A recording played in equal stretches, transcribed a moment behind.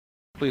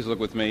Please look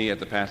with me at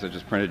the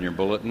passages printed in your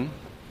bulletin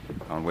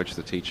on which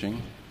the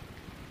teaching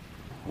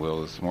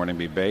will this morning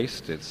be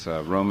based. It's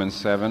Romans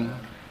 7,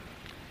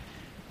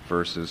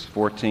 verses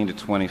 14 to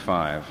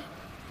 25.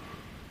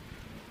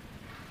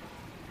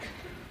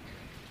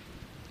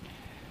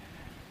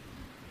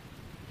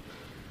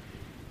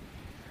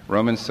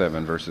 Romans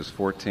 7, verses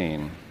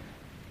 14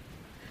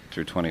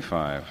 through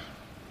 25.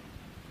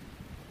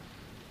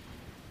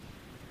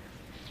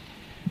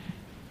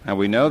 Now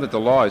we know that the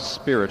law is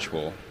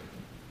spiritual,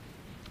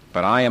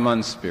 but I am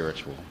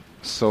unspiritual,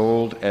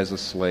 sold as a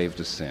slave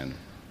to sin.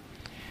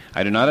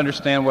 I do not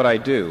understand what I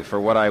do, for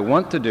what I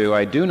want to do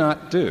I do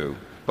not do,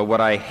 but what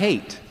I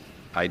hate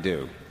I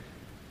do.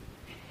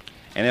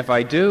 And if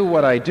I do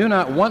what I do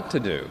not want to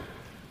do,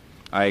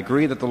 I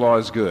agree that the law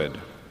is good.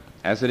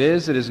 As it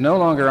is no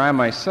longer I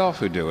myself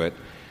who do it,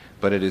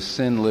 but it is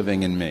sin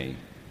living in me.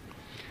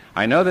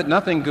 I know that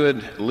nothing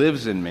good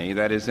lives in me,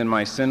 that is, in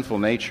my sinful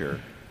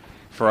nature,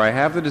 for I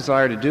have the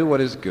desire to do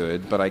what is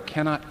good, but I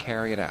cannot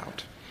carry it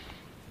out.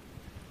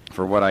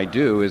 For what I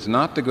do is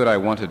not the good I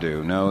want to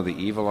do, no, the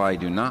evil I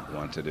do not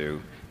want to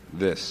do,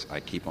 this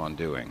I keep on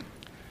doing.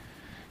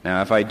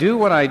 Now, if I do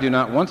what I do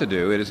not want to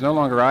do, it is no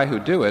longer I who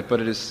do it, but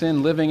it is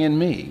sin living in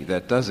me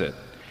that does it.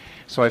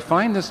 So I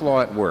find this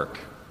law at work.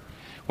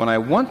 When I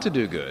want to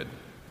do good,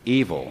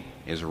 evil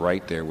is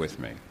right there with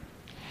me.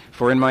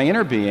 For in my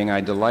inner being I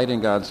delight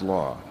in God's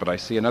law, but I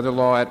see another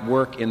law at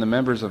work in the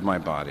members of my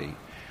body,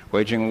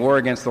 waging war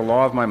against the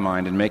law of my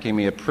mind and making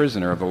me a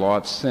prisoner of the law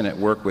of sin at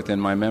work within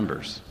my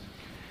members.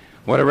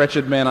 What a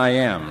wretched man I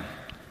am!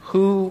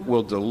 Who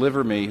will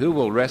deliver me? Who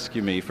will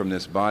rescue me from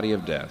this body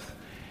of death?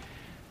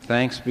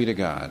 Thanks be to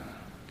God,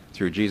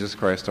 through Jesus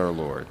Christ our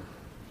Lord.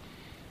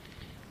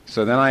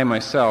 So then I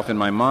myself, in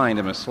my mind,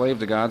 am a slave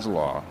to God's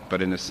law,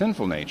 but in the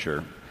sinful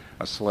nature,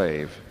 a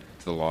slave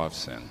to the law of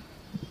sin.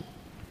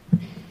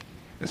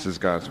 This is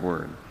God's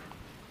Word.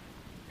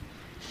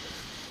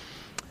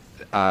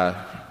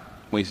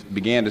 We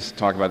began to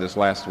talk about this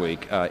last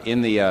week.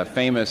 In the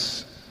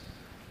famous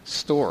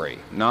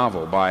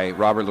novel by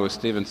Robert Louis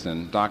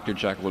Stevenson, Dr.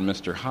 Jekyll and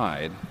Mr.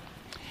 Hyde,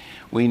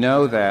 we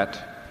know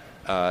that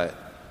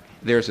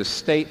there's a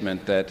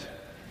statement that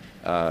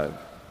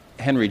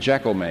Henry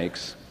Jekyll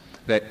makes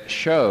that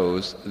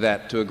shows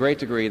that, to a great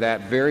degree,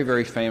 that very,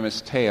 very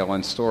famous tale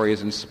and story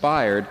is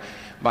inspired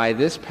by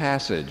this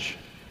passage.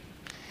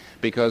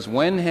 Because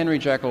when Henry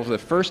Jekyll the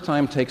first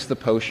time takes the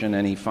potion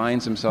and he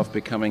finds himself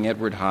becoming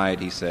Edward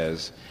Hyde, he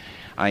says,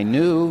 I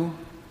knew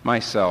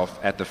myself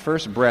at the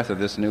first breath of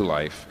this new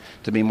life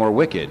to be more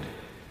wicked,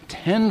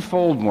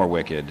 tenfold more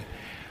wicked,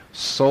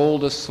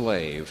 sold a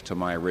slave to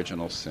my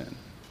original sin.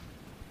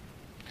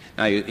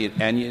 Now,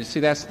 you see,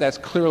 that's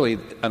clearly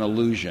an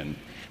allusion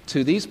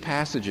to these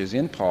passages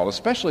in Paul,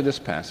 especially this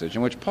passage,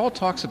 in which Paul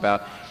talks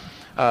about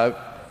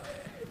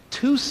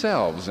two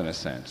selves, in a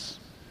sense,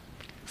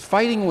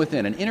 fighting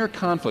within, an inner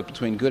conflict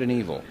between good and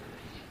evil.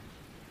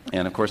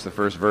 And, of course, the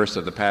first verse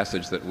of the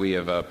passage that we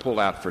have pulled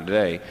out for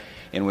today,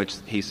 in which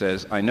he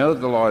says, I know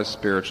the law is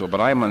spiritual,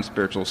 but I am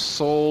unspiritual,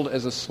 sold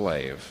as a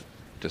slave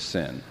to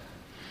sin.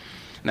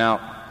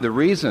 Now, the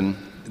reason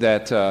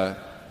that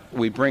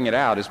we bring it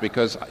out is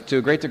because, to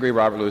a great degree,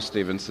 Robert Louis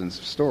Stevenson's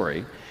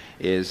story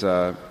is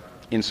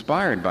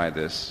inspired by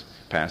this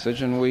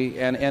passage, and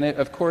it,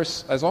 of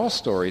course, as all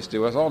stories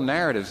do, as all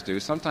narratives do,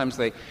 sometimes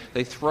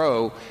they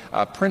throw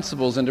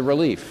principles into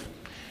relief.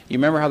 You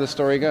remember how the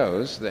story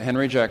goes, that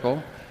Henry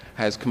Jekyll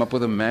has come up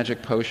with a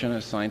magic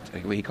potion,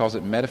 he calls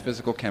it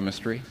metaphysical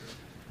chemistry,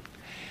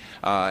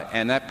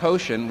 and that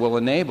potion will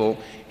enable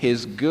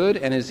his good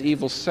and his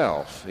evil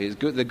self,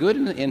 the good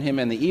in him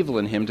and the evil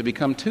in him, to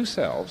become two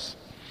selves,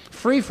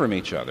 free from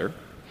each other.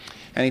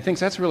 And he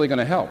thinks that's really going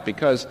to help,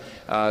 because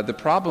the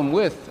problem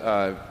with,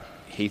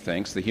 he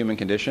thinks, the human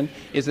condition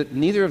is that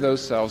neither of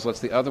those selves lets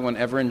the other one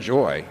ever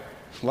enjoy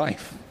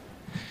life.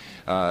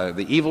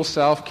 The evil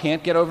self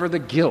can't get over the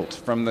guilt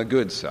from the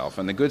good self,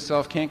 and the good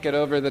self can't get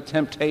over the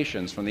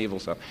temptations from the evil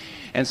self.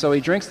 And so he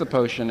drinks the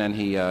potion and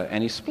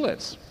he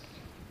splits.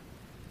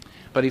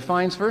 But he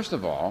finds, first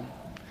of all,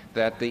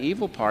 that the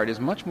evil part is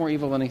much more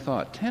evil than he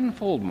thought,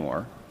 tenfold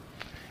more.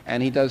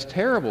 And he does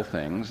terrible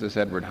things, this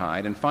Edward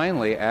Hyde. And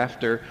finally,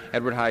 after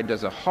Edward Hyde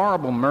does a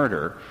horrible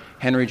murder,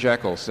 Henry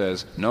Jekyll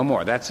says, no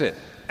more, that's it,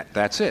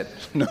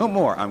 no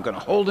more, I'm going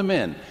to hold him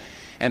in.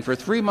 And for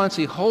 3 months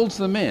he holds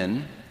them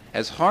in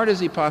as hard as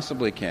he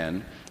possibly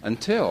can,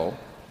 until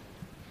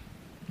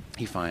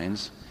he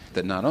finds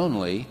that not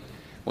only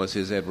was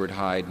his Edward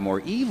Hyde more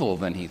evil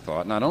than he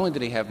thought, not only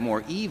did he have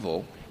more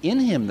evil in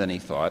him than he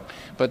thought,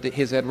 but that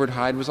his Edward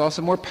Hyde was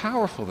also more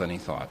powerful than he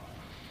thought.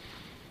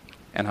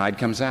 And Hyde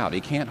comes out.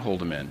 He can't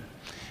hold him in.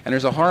 And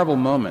there's a horrible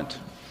moment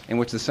in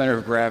which the center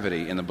of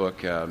gravity in the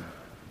book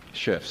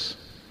shifts.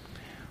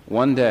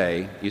 One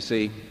day, you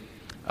see,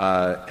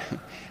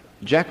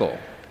 Jekyll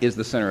is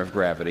the center of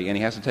gravity, and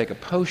he has to take a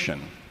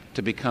potion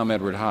to become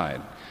Edward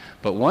Hyde.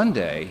 But one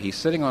day, he's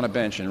sitting on a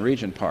bench in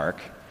Regent Park,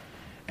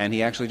 and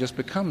he actually just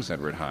becomes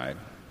Edward Hyde.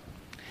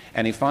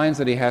 And he finds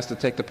that he has to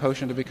take the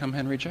potion to become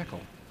Henry Jekyll.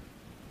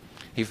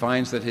 He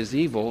finds that his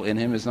evil in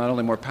him is not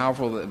only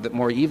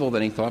more evil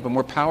than he thought, but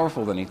more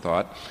powerful than he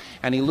thought.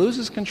 And he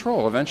loses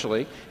control.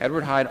 Eventually,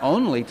 Edward Hyde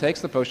only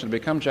takes the potion to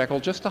become Jekyll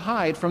just to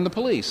hide from the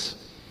police.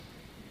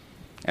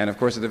 And of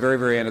course, at the very,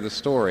 very end of the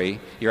story,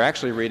 you're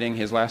actually reading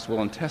his last will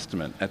and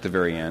testament at the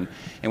very end,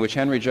 in which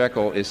Henry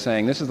Jekyll is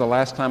saying, this is the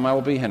last time I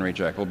will be Henry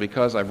Jekyll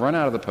because I've run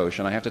out of the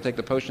potion. I have to take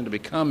the potion to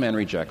become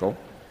Henry Jekyll.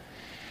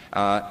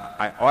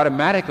 I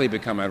automatically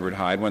become Edward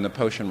Hyde when the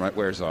potion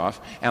wears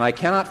off, and I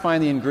cannot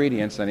find the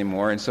ingredients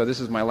anymore, and so this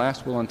is my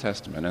last will and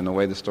testament. And the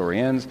way the story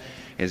ends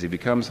is he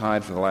becomes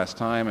Hyde for the last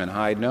time, and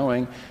Hyde,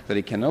 knowing that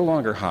he can no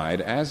longer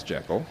hide as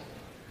Jekyll,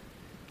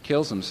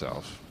 kills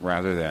himself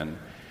rather than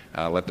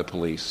let the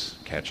police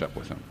catch up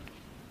with him.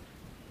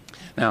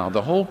 Now,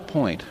 the whole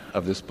point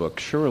of this book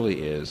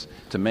surely is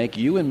to make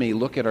you and me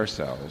look at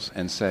ourselves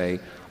and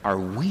say, are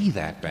we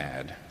that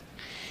bad?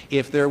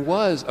 If there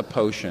was a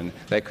potion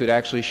that could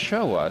actually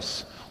show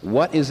us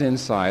what is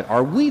inside,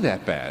 are we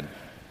that bad?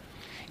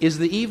 Is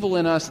the evil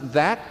in us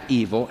that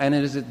evil, and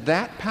is it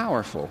that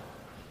powerful?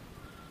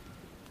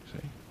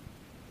 See?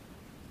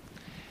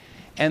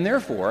 And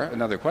therefore,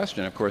 another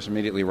question, of course,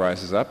 immediately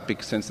rises up,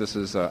 because since this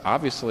is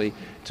obviously,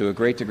 to a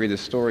great degree,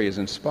 this story is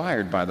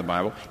inspired by the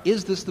Bible,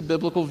 is this the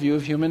biblical view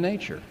of human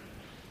nature?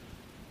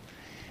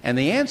 And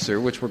the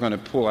answer, which we're going to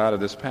pull out of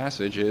this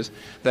passage, is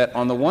that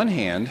on the one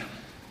hand,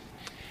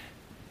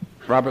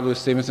 Robert Louis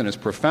Stevenson is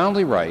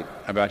profoundly right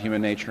about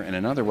human nature, and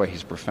in another way,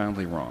 he's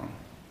profoundly wrong.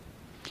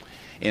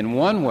 In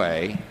one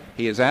way,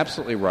 he is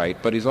absolutely right,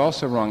 but he's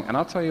also wrong, and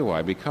I'll tell you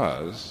why.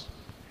 Because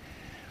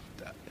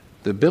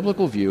the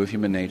biblical view of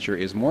human nature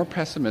is more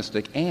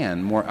pessimistic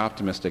and more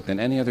optimistic than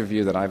any other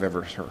view that I've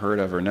ever heard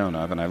of or known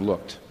of, and I've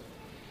looked.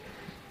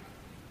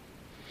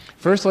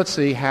 First, let's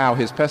see how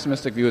his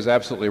pessimistic view is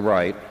absolutely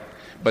right,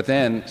 but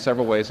then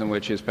several ways in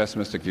which his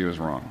pessimistic view is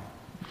wrong.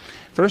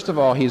 First of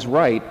all, he's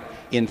right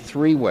in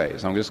three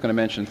ways. I'm just going to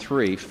mention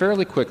three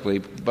fairly quickly,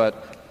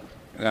 but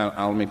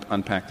let me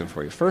unpack them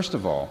for you. First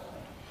of all,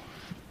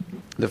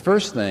 the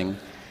first thing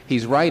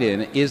he's right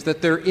in is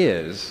that there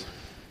is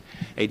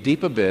a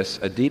deep abyss,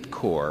 a deep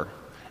core,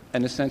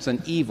 in a sense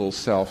an evil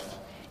self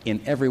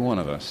in every one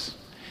of us.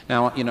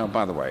 Now,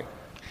 by the way,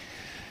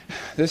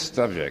 this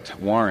subject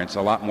warrants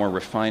a lot more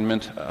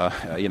refinement,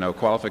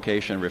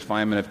 qualification,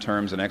 refinement of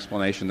terms and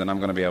explanation than I'm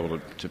going to be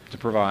able to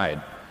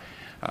provide.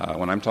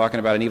 When I'm talking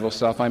about an evil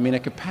self, I mean a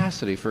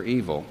capacity for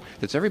evil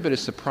that's every bit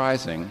as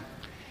surprising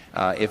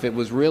if it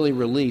was really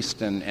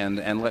released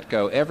and let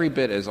go, every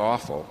bit as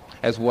awful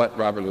as what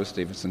Robert Louis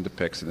Stevenson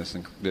depicts in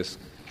this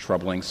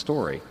troubling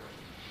story.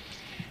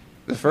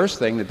 The first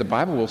thing that the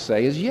Bible will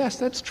say is, yes,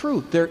 that's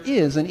true. There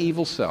is an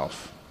evil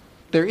self.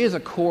 There is a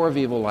core of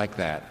evil like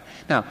that.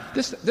 Now,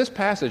 this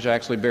passage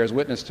actually bears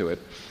witness to it,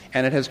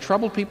 and it has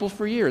troubled people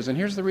for years, and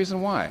here's the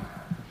reason why.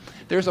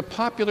 There's a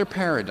popular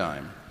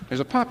paradigm,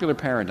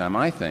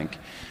 I think,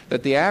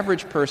 that the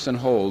average person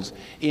holds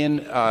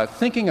in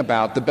thinking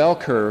about the bell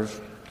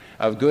curve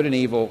of good and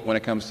evil when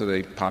it comes to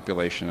the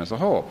population as a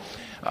whole.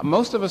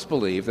 Most of us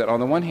believe that on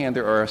the one hand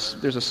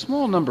there's a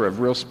small number of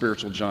real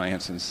spiritual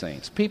giants and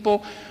saints,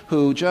 people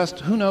who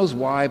who knows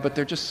why, but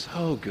they're just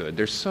so good,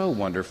 they're so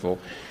wonderful,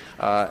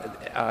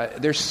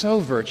 they're so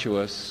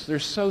virtuous, they're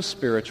so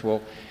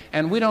spiritual,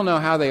 and we don't know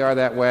how they are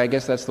that way. I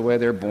guess that's the way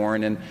they're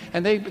born, and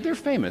they're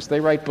famous. They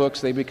write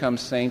books, they become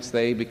saints,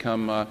 they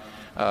become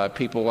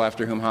people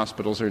after whom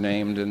hospitals are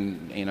named,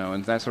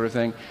 and that sort of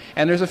thing.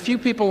 And there's a few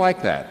people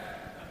like that.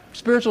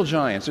 Spiritual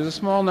giants. There's a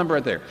small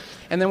number there.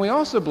 And then we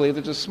also believe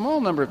there's a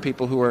small number of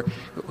people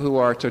who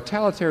are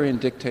totalitarian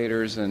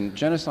dictators and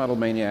genocidal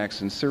maniacs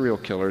and serial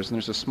killers, and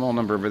there's a small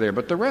number over there.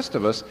 But the rest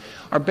of us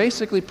are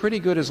basically pretty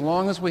good as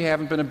long as we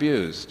haven't been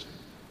abused.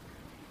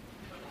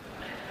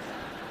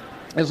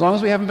 As long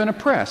as we haven't been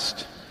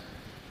oppressed.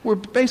 We're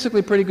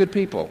basically pretty good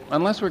people,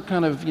 unless we're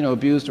kind of,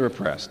 abused or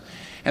oppressed.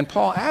 And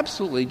Paul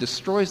absolutely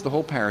destroys the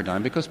whole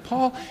paradigm, because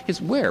Paul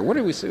is where? What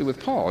do we see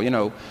with Paul?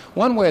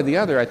 One way or the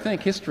other, I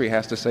think history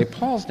has to say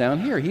Paul's down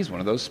here. He's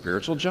one of those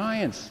spiritual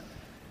giants.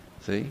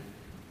 See?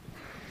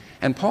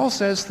 And Paul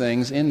says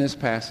things in this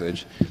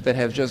passage that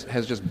has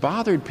just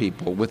bothered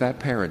people with that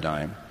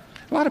paradigm.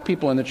 A lot of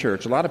people in the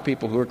church, a lot of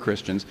people who are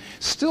Christians,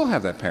 still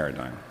have that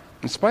paradigm,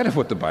 in spite of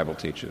what the Bible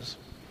teaches.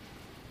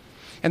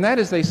 And that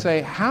is, they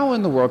say, how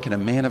in the world can a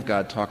man of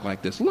God talk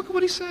like this? Look at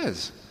what he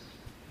says.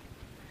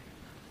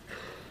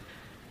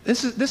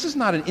 This is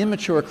not an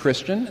immature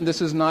Christian.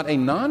 This is not a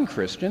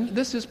non-Christian.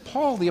 This is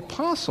Paul the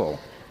Apostle.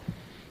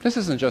 This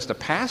isn't just a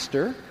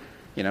pastor,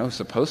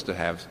 supposed to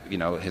have,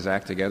 his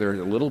act together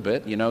a little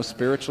bit,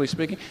 spiritually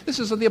speaking. This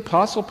is the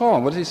Apostle Paul.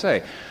 And what does he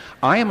say?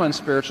 I am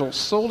unspiritual,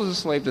 sold as a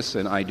slave to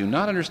sin. I do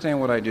not understand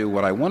what I do.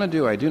 What I want to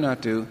do, I do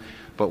not do.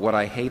 But what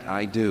I hate,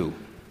 I do.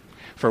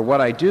 For what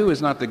I do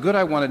is not the good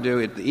I want to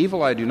do. The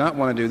evil I do not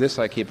want to do, this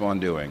I keep on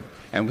doing.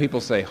 And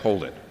people say,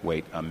 hold it.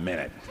 Wait a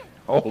minute.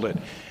 Hold it.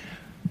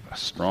 A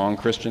strong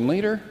Christian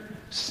leader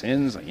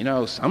sins,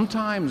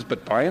 sometimes,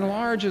 but by and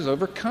large is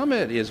overcome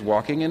it, is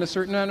walking in a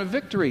certain amount of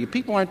victory.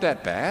 People aren't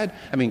that bad.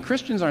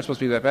 Christians aren't supposed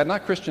to be that bad,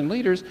 not Christian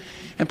leaders.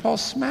 And Paul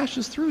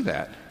smashes through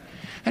that.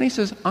 And he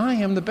says, I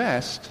am the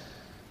best,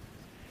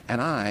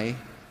 and I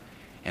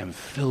am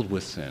filled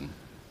with sin.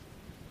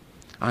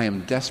 I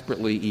am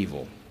desperately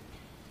evil.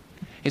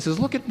 He says,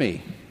 look at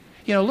me.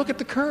 Look at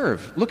the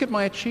curve. Look at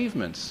my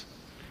achievements.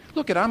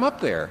 I'm up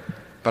there,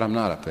 but I'm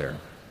not up there.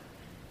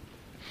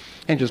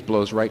 And just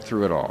blows right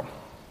through it all.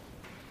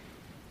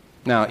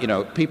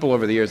 Now, people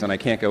over the years, and I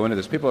can't go into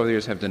this, people over the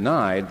years have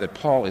denied that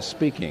Paul is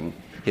speaking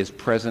his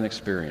present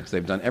experience.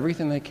 They've done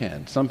everything they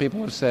can. Some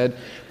people have said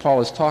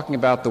Paul is talking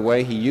about the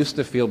way he used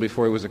to feel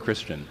before he was a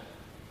Christian.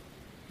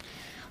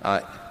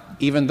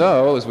 Even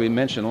though, as we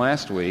mentioned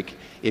last week,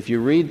 if you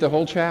read the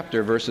whole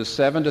chapter, verses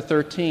 7 to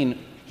 13,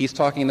 he's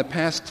talking in the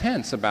past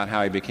tense about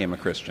how he became a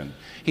Christian.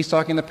 He's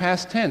talking in the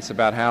past tense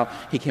about how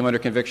he came under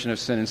conviction of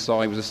sin and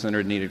saw he was a sinner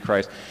and needed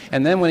Christ.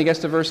 And then when he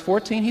gets to verse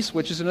 14, he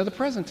switches into the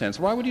present tense.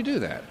 Why would you do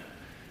that?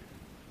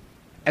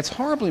 It's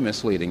horribly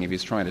misleading if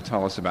he's trying to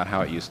tell us about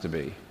how it used to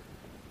be.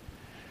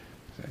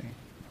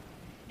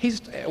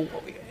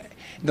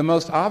 The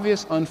most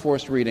obvious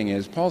unforced reading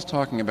is Paul's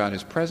talking about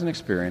his present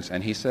experience,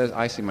 and he says,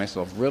 I see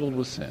myself riddled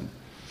with sin.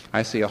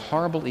 I see a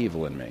horrible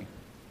evil in me.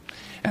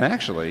 And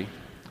actually,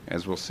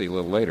 as we'll see a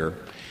little later,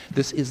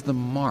 this is the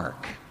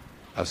mark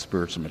of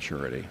spiritual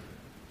maturity.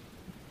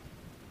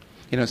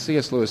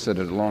 C.S. Lewis said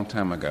it a long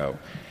time ago.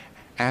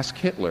 Ask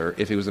Hitler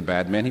if he was a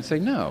bad man, he'd say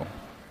no.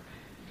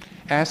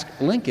 Ask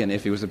Lincoln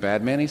if he was a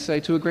bad man, he'd say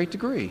to a great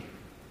degree.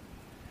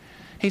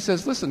 He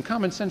says, listen,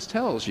 common sense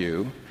tells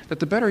you that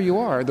the better you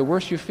are, the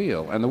worse you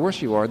feel, and the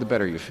worse you are, the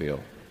better you feel.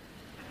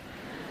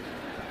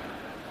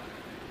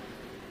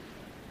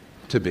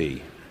 To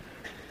be.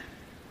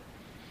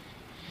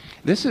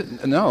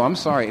 I'm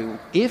sorry.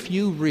 If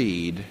you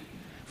read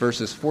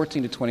verses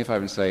 14 to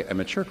 25 and say, a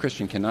mature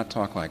Christian cannot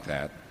talk like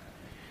that,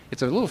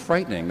 it's a little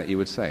frightening that you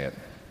would say it.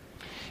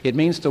 It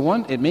means,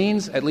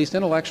 at least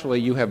intellectually,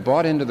 you have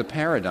bought into the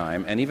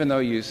paradigm, and even though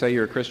you say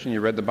you're a Christian,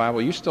 you read the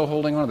Bible, you're still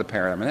holding on to the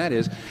paradigm, and that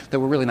is that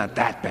we're really not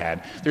that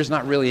bad. There's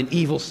not really an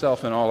evil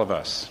self in all of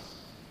us.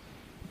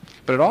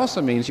 But it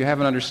also means you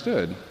haven't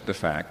understood the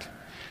fact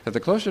that the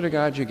closer to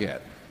God you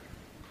get,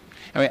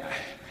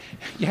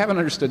 you haven't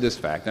understood this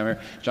fact. I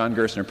remember John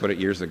Gerstner put it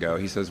years ago.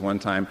 He says one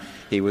time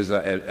he was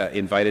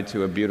invited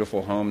to a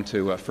beautiful home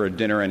for a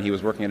dinner, and he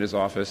was working at his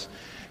office,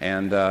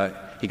 and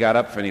he got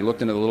up and he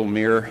looked into the little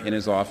mirror in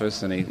his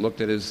office, and he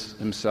looked at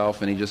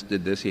himself, and he just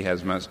did this. He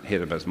had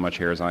as much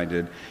hair as I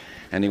did,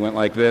 and he went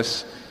like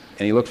this,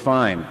 and he looked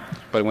fine.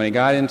 But when he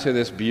got into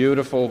this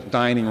beautiful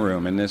dining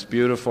room in this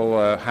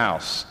beautiful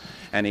house,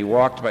 and he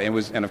walked by,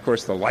 and of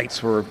course the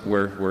lights were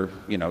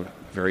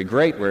very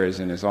great, whereas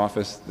in his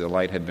office the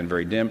light had been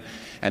very dim.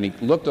 And he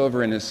looked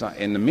over in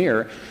the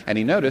mirror, and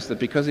he noticed that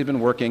because he'd been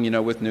working,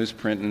 with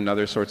newsprint and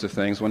other sorts of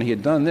things, when he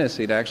had done this,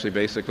 he'd actually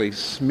basically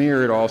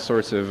smeared all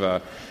sorts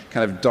of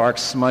kind of dark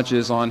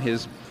smudges on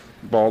his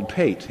bald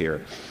pate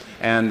here.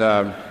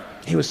 And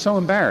he was so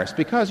embarrassed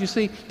because, you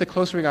see, the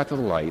closer he got to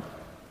the light,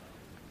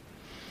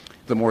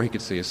 the more he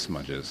could see his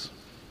smudges.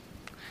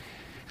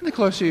 And the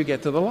closer you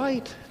get to the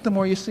light, the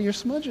more you see your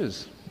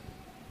smudges.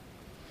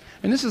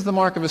 And this is the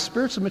mark of a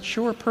spiritually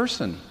mature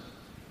person.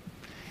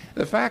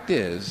 The fact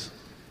is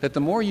that the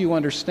more you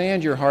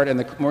understand your heart and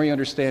the more you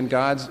understand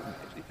the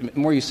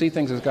more you see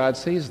things as God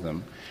sees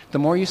them, the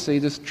more you see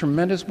this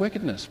tremendous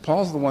wickedness.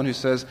 Paul's the one who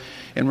says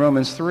in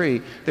Romans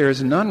 3, there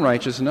is none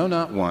righteous, no,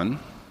 not one.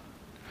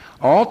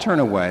 All turn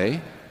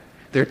away.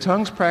 Their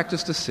tongues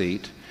practice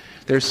deceit.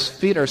 Their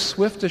feet are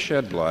swift to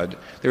shed blood.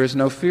 There is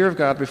no fear of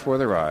God before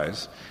their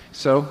eyes.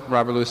 So,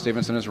 Robert Louis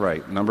Stevenson is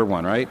right. Number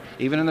one, right?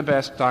 Even in the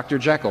best Dr.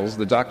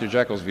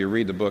 Jekylls, if you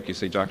read the book, you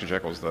see Dr.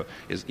 Jekyll's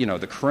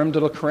the creme de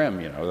la creme,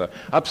 the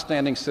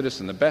upstanding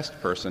citizen, the best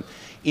person.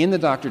 In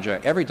the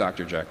every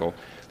Dr. Jekyll,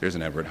 there's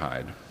an Edward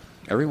Hyde.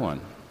 Every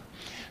one.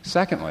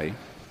 Secondly,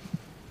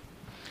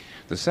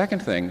 the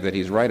second thing that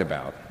he's right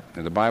about,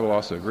 and the Bible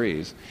also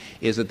agrees,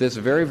 is that this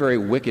very, very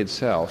wicked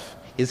self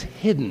is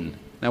hidden.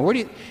 Now,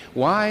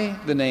 why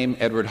the name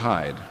Edward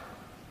Hyde?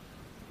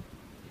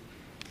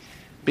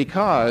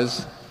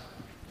 Because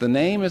the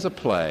name is a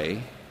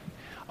play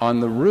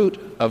on the root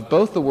of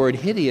both the word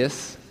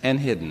hideous and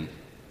hidden.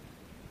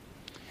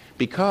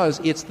 Because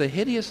it's the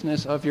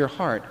hideousness of your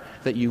heart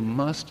that you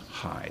must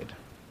hide.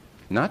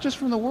 Not just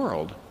from the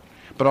world,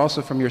 but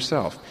also from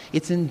yourself.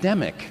 It's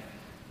endemic.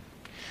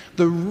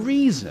 The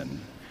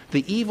reason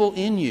the evil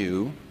in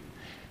you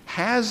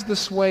has the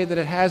sway that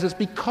it has is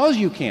because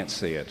you can't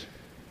see it.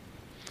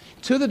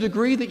 To the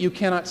degree that you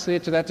cannot see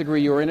it, to that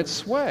degree you're in its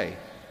sway.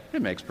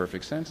 It makes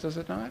perfect sense, does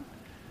it not?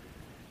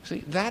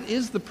 See, that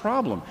is the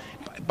problem.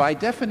 By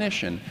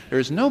definition,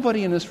 there's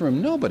nobody in this room,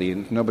 nobody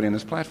in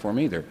this platform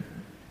either,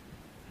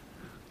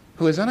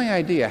 who has any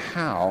idea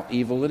how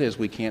evil it is.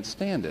 We can't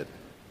stand it.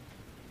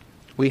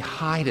 We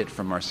hide it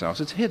from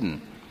ourselves. It's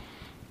hidden.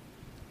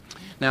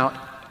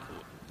 Now,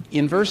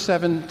 in verse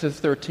 7 to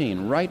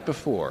 13, right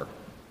before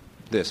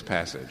this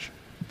passage,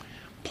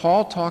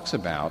 Paul talks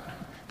about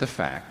the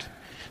fact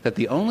that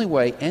the only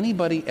way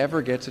anybody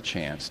ever gets a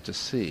chance to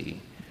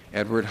see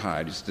Edward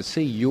Hyde, is to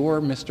see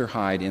your Mr.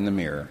 Hyde in the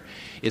mirror,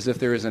 is if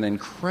there is an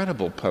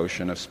incredible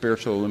potion of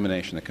spiritual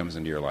illumination that comes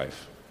into your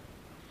life.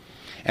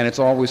 And it's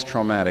always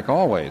traumatic,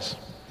 always.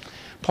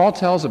 Paul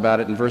tells about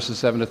it in verses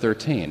 7 to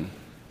 13,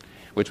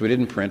 which we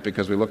didn't print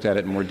because we looked at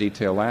it in more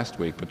detail last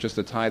week, but just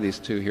to tie these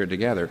two here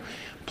together,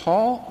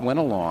 Paul went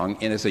along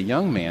and as a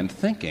young man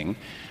thinking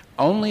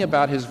only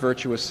about his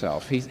virtuous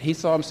self. He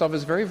saw himself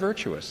as very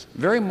virtuous,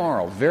 very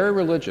moral, very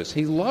religious.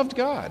 He loved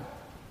God.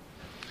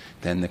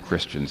 Then the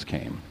Christians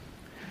came.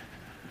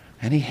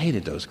 And he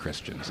hated those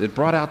Christians. It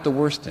brought out the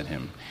worst in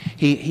him.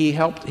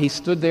 He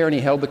stood there and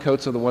he held the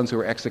coats of the ones who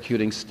were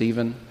executing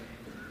Stephen,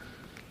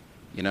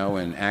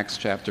 in Acts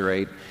chapter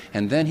 8.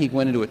 And then he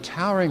went into a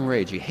towering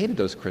rage. He hated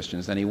those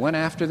Christians. Then he went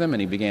after them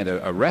and he began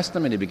to arrest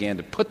them and he began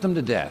to put them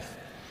to death.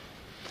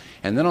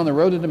 And then on the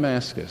road to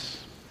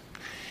Damascus,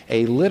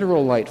 a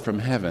literal light from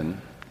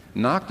heaven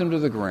knocked him to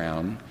the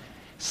ground,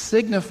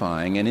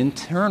 signifying an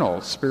internal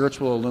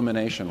spiritual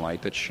illumination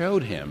light that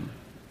showed him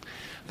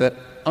that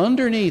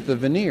underneath the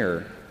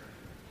veneer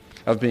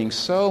of being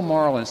so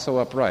moral and so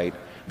upright,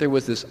 there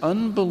was this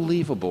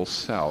unbelievable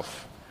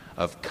self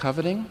of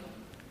coveting,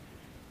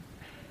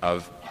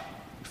 of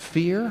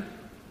fear,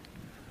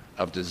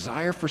 of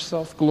desire for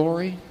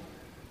self-glory,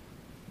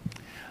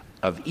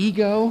 of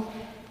ego,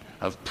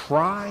 of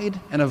pride,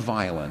 and of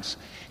violence.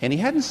 And he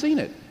hadn't seen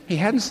it. He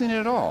hadn't seen it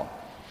at all.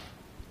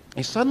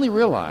 He suddenly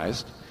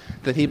realized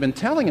that he'd been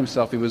telling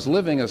himself he was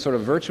living a sort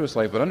of virtuous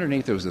life, but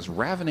underneath there was this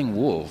ravening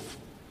wolf.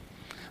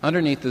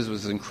 Underneath this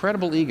was this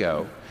incredible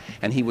ego,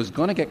 and he was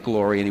going to get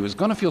glory, and he was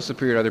going to feel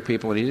superior to other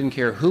people, and he didn't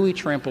care who he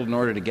trampled in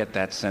order to get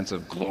that sense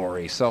of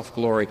glory,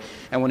 self-glory.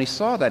 And when he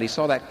saw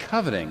that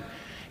coveting.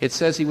 It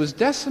says he was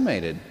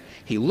decimated.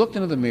 He looked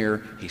into the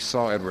mirror, he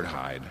saw Edward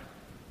Hyde.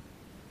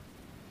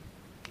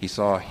 He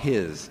saw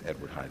his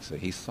Edward Hyde, so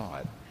he saw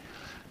it.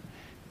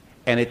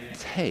 And it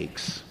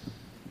takes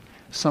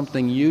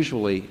something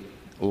usually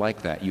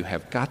like that. You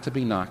have got to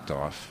be knocked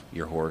off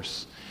your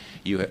horse.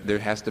 There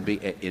has to be,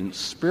 in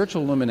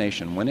spiritual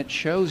illumination, when it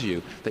shows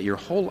you that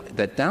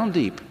that down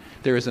deep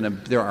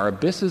there are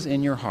abysses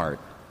in your heart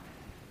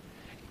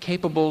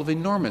capable of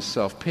enormous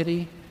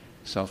self-pity,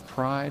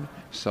 self-pride,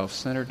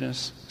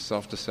 self-centeredness,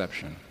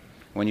 self-deception.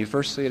 When you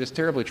first see it, it's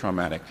terribly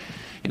traumatic.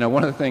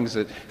 One of the things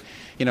that,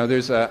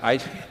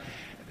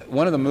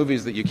 one of the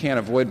movies that you can't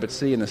avoid but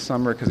see in the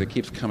summer because it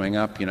keeps coming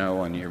up,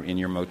 in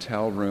your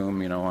motel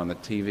room, on the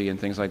TV and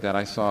things like that.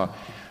 I saw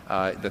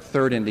the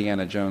third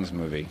Indiana Jones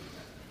movie.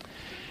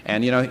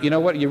 And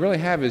what you really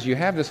have is you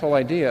have this whole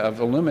idea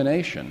of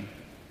illumination,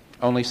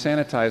 only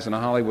sanitized in a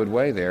Hollywood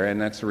way there, and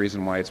that's the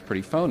reason why it's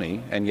pretty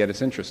phony, and yet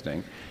it's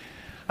interesting.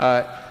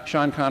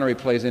 Sean Connery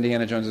plays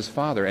Indiana Jones's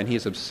father, and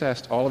he's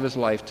obsessed all of his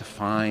life to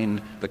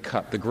find the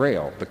cup, the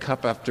Grail, the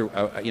cup after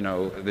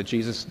that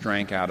Jesus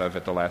drank out of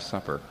at the Last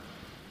Supper.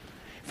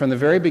 From the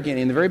very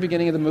beginning, in the very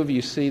beginning of the movie,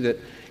 you see that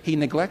he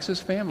neglects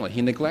his family,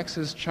 he neglects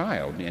his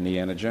child,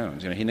 Indiana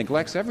Jones. He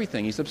neglects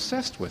everything. He's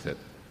obsessed with it.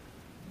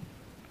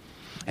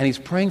 And he's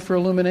praying for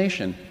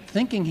illumination,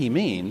 thinking he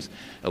means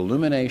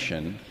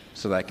illumination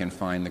so that I can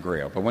find the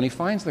Grail. But when he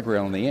finds the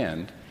Grail in the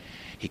end,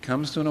 he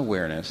comes to an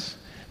awareness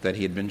that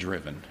he had been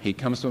driven. He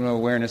comes to an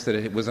awareness that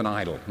it was an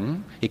idol.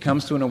 He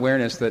comes to an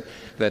awareness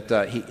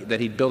that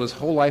he'd built his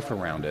whole life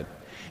around it.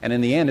 And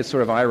in the end, it's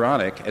sort of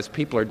ironic. As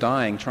people are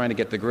dying trying to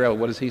get the Grail,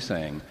 what is he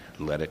saying?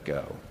 Let it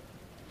go.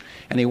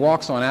 And he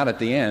walks on out at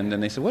the end,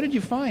 and they say, what did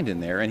you find in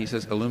there? And he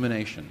says,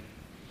 illumination.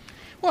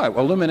 Well,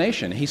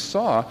 illumination. He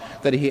saw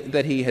that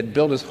he had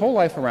built his whole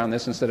life around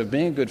this instead of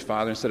being a good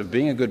father, instead of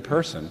being a good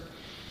person.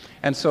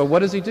 And so what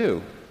does he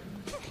do?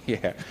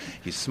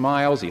 He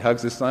smiles, he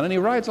hugs his son, and he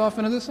rides off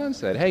into the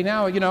sunset. Hey,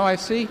 now, I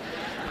see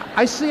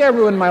I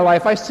ruined my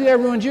life. I see I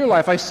ruined your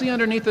life. I see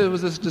underneath it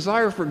was this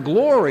desire for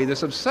glory,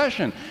 this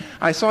obsession.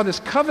 I saw this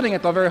coveting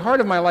at the very heart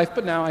of my life,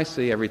 but now I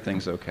see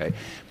everything's okay.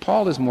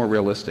 Paul is more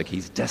realistic.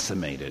 He's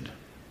decimated,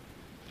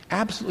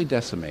 absolutely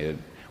decimated,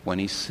 when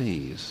he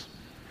sees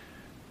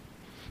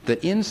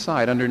that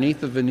inside,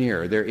 underneath the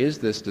veneer, there is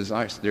this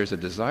desire. There's a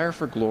desire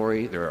for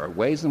glory. There are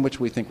ways in which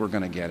we think we're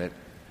going to get it.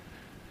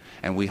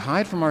 And we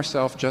hide from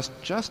ourselves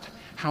just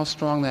how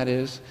strong that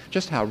is,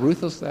 just how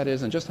ruthless that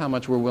is, and just how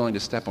much we're willing to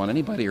step on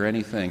anybody or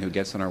anything who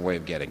gets in our way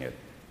of getting it.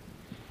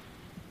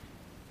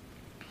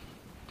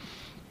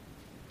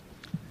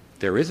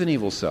 There is an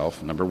evil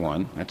self, number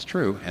one, that's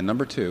true. And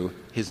number two,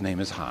 his name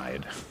is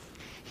Hyde.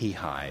 He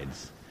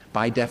hides.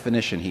 By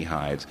definition, he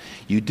hides.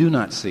 You do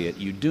not see it.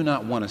 You do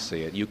not want to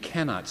see it. You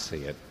cannot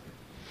see it.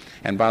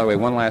 And by the way,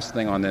 one last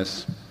thing on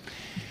this.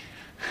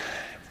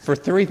 For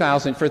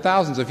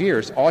thousands of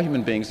years, all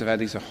human beings have had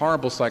these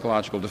horrible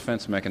psychological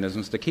defense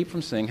mechanisms to keep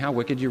from seeing how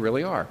wicked you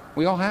really are.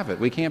 We all have it.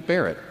 We can't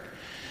bear it.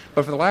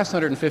 But for the last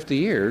 150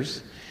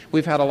 years,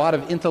 we've had a lot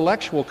of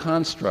intellectual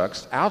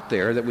constructs out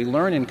there that we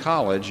learn in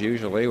college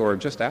usually, or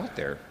just out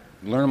there.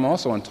 We learn them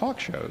also on talk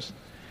shows,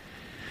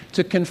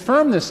 to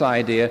confirm this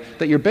idea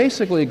that you're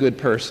basically a good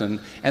person,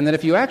 and that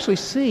if you actually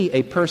see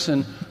a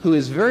person who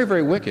is very,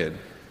 very wicked,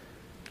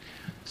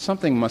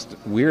 something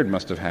weird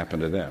must have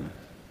happened to them.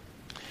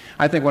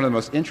 I think one of the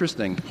most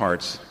interesting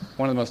parts,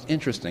 one of the most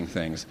interesting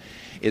things,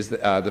 is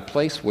the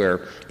place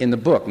where, in the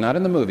book, not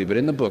in the movie, but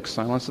in the book,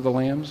 Silence of the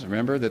Lambs,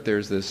 remember that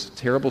there's this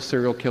terrible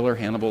serial killer,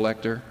 Hannibal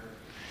Lecter?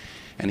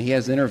 And he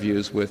has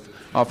interviews with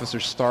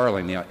Officer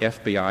Starling, the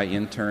FBI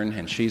intern,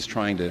 and she's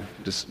trying to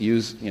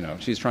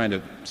she's trying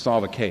to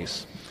solve a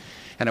case.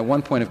 And at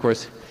one point, of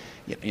course,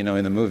 in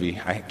the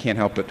movie, I can't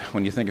help but,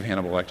 when you think of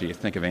Hannibal Lecter, you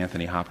think of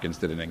Anthony Hopkins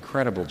did an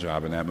incredible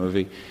job in that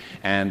movie.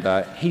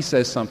 And he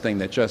says something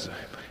that just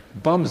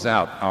bums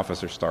out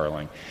Officer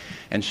Starling.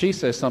 And she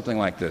says something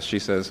like this. She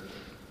says,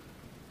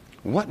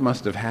 "What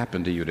must have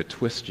happened to you to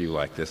twist you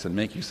like this and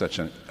make you such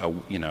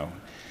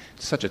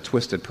a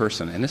twisted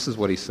person?" And this is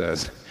what he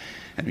says.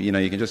 And,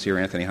 you can just hear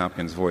Anthony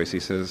Hopkins' voice. He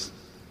says,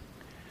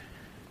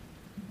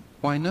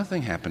 "Why,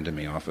 nothing happened to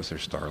me, Officer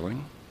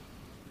Starling.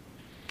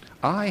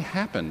 I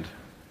happened.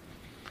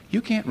 You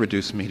can't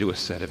reduce me to a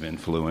set of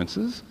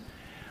influences.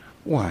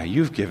 Why,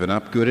 you've given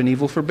up good and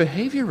evil for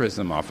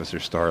behaviorism, Officer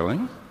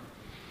Starling.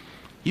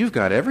 You've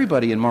got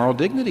everybody in moral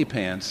dignity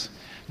pants.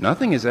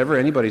 Nothing is ever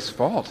anybody's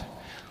fault.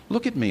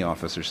 Look at me,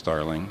 Officer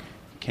Starling.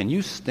 Can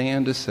you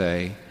stand to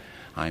say,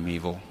 I'm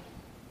evil?"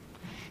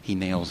 He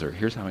nails her.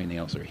 Here's how he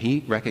nails her.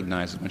 He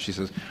recognizes when she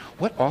says,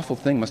 "What awful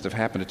thing must have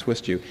happened to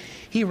twist you?"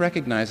 He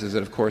recognizes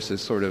it, of course,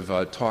 as sort of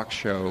a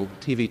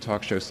TV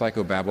talk show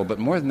psychobabble, but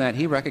more than that,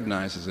 he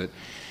recognizes it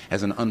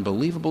as an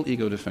unbelievable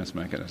ego defense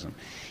mechanism.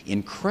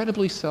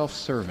 Incredibly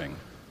self-serving,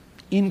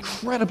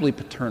 incredibly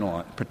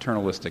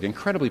paternalistic,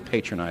 incredibly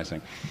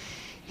patronizing.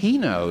 He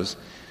knows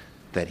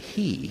that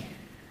he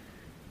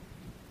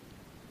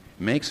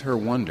makes her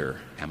wonder,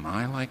 am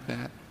I like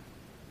that?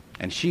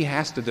 And she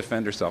has to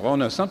defend herself. Oh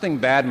no, something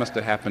bad must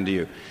have happened to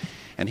you.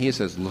 And he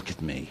says, look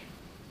at me.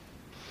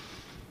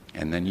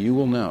 And then you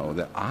will know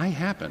that I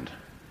happened.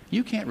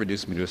 You can't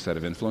reduce me to a set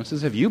of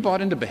influences. Have you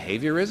bought into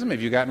behaviorism?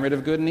 Have you gotten rid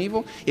of good and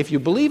evil? If you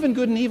believe in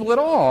good and evil at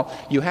all,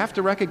 you have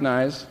to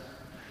recognize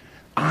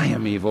I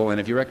am evil.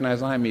 And if you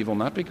recognize I am evil,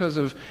 not because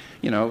of,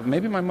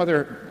 maybe my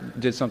mother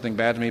did something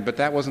bad to me, but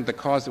that wasn't the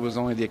cause, it was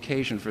only the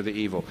occasion for the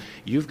evil.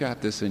 You've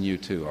got this in you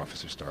too,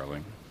 Officer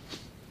Starling.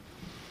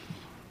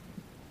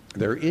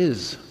 There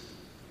is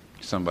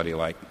somebody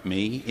like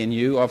me in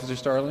you, Officer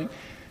Starling.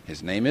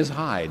 His name is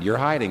Hyde. You're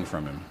hiding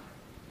from him.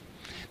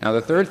 Now,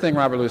 the third thing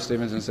Robert Louis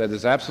Stevenson said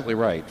is absolutely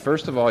right.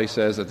 First of all, he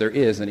says that there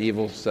is an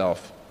evil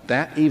self,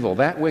 that evil,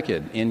 that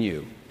wicked in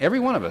you. Every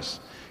one of us.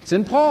 It's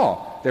in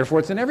Paul. Therefore,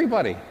 it's in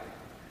everybody.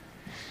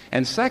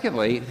 And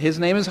secondly, his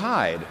name is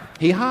Hyde.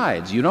 He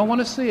hides. You don't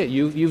want to see it.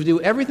 You do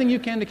everything you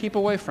can to keep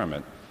away from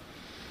it.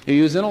 You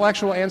use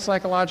intellectual and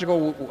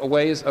psychological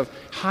ways of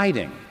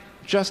hiding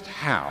just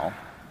how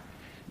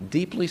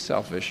deeply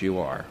selfish you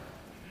are,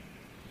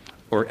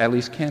 or at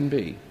least can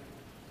be.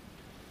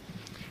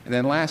 And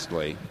then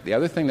lastly, the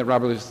other thing that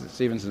Robert Louis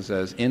Stevenson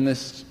says in this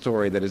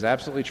story that is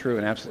absolutely true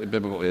and absolutely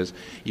biblical is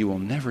you will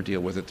never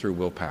deal with it through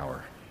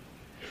willpower.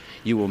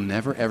 You will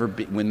never, ever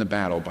win the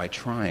battle by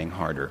trying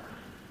harder.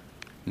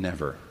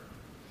 Never.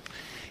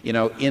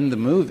 In the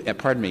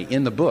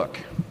book,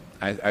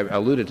 I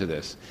alluded to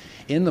this.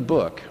 In the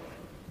book,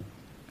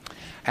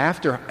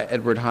 after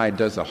Edward Hyde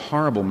does a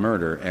horrible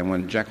murder, and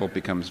when Jekyll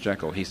becomes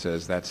Jekyll, he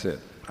says, that's it,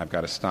 I've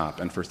got to stop.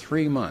 And for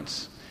 3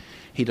 months,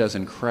 he does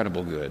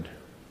incredible good.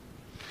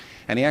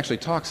 And he actually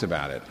talks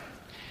about it.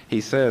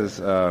 He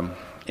says I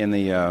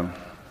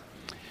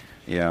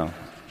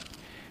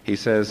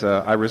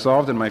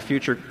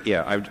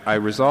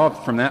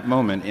resolved from that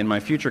moment in my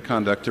future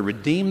conduct to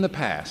redeem the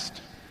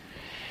past.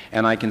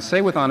 And I can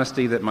say with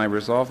honesty that my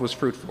resolve was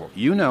fruitful.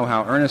 You know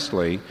how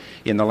earnestly,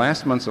 in the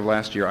last months of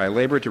last year, I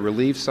labored to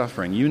relieve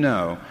suffering. You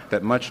know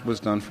that much was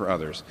done for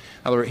others.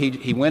 In other words,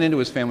 he went into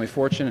his family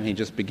fortune and he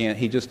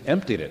just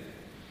emptied it.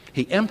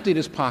 He emptied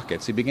his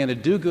pockets. He began to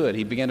do good.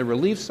 He began to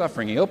relieve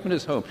suffering. He opened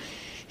his home.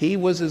 He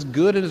was as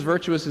good and as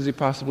virtuous as he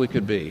possibly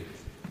could be.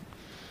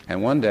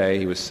 And one day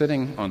he was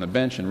sitting on the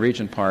bench in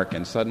Regent Park,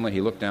 and suddenly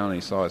he looked down and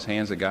he saw his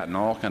hands had gotten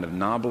all kind of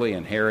knobbly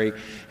and hairy,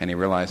 and he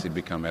realized he'd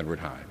become Edward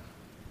Hyde.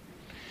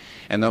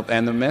 And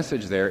the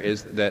message there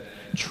is that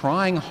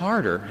trying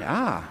harder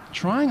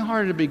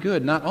to be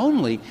good not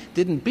only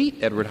didn't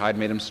beat Edward Hyde,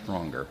 made him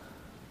stronger.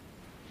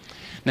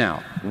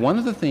 Now, one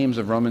of the themes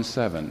of Romans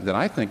 7 that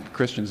I think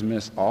Christians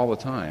miss all the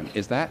time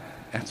is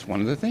that's one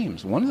of the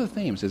themes. One of the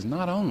themes is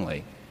not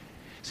only,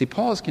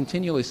 Paul is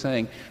continually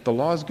saying the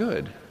law is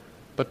good,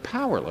 but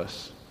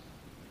powerless.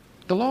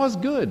 The law is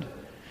good.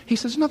 He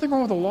says, there's nothing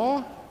wrong with the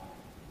law.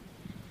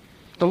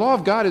 The law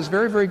of God is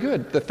very, very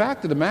good. The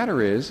fact of the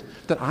matter is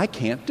that I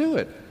can't do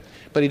it.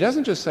 But he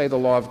doesn't just say the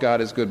law of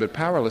God is good but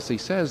powerless. He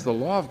says the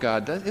law of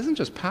God isn't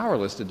just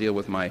powerless to deal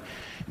with my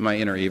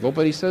inner evil,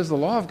 but he says the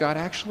law of God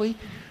actually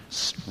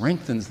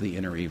strengthens the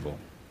inner evil.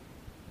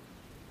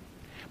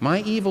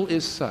 My evil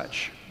is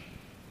such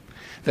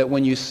that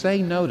when you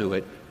say no to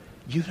it,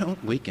 you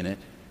don't weaken it,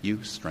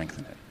 you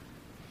strengthen it.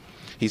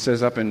 He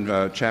says up in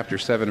chapter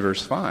 7,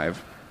 verse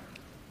 5,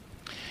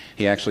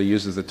 he actually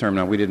uses the term,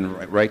 now we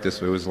didn't write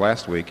this, it was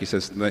last week, he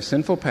says, the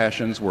sinful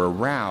passions were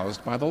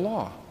aroused by the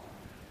law.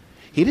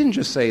 He didn't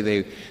just say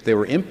they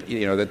were,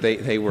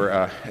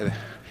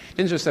 He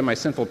didn't just say my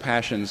sinful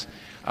passions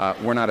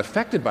were not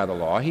affected by the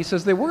law. He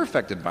says they were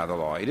affected by the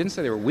law. He didn't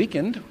say they were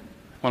weakened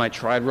when I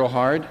tried real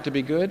hard to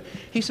be good.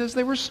 He says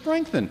they were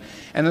strengthened.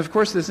 And of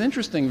course, this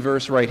interesting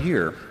verse right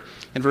here,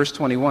 in verse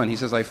 21, he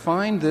says, I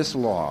find this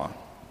law.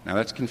 Now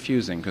that's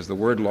confusing because the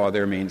word law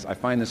there means I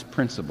find this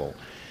principle.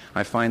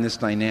 I find this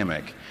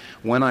dynamic.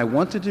 When I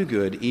want to do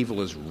good,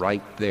 evil is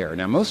right there.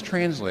 Now most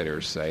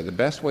translators say the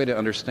best way to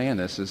understand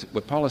this is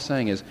what Paul is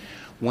saying is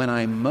when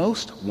I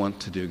most want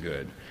to do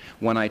good,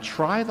 when I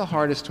try the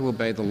hardest to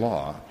obey the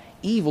law,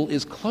 evil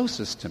is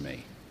closest to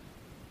me.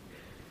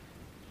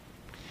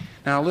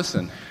 Now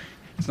listen,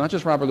 it's not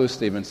just Robert Louis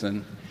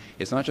Stevenson,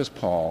 it's not just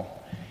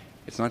Paul,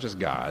 it's not just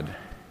God.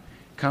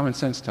 Common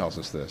sense tells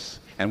us this.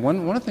 And one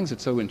of the things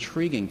that's so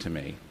intriguing to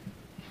me,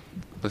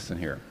 listen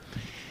here,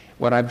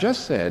 what I've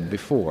just said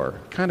before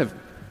kind of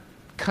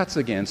cuts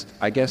against,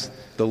 I guess,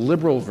 the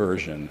liberal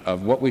version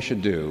of what we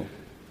should do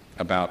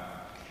about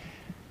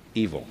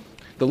evil.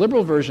 The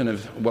liberal version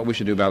of what we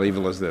should do about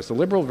evil is this. The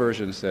liberal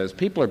version says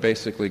people are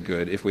basically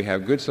good if we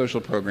have good social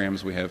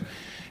programs,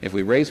 if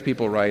we raise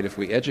people right, if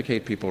we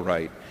educate people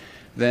right,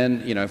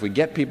 then, if we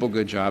get people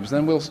good jobs,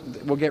 then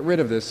we'll get rid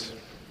of this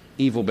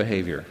evil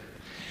behavior.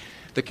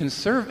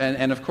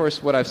 And of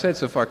course, what I've said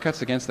so far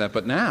cuts against that.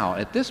 But now,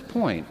 at this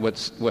point,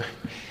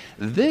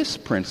 this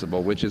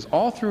principle, which is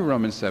all through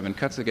Romans 7,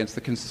 cuts against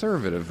the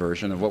conservative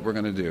version of what we're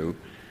going to do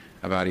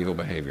about evil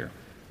behavior.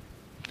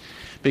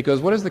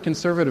 Because what does the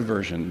conservative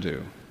version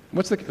do?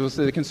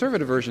 The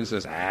conservative version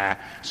says,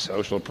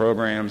 social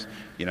programs,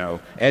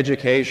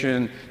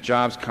 education,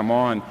 jobs, come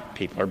on,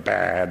 people are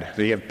bad.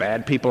 We have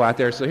bad people out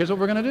there, so here's what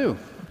we're going to do.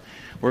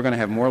 We're going to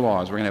have more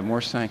laws. We're going to have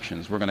more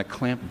sanctions. We're going to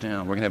clamp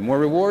down. We're going to have more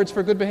rewards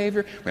for good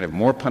behavior. We're going to have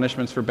more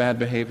punishments for bad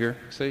behavior.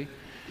 See?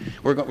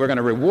 We're going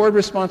to reward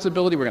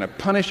responsibility. We're going to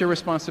punish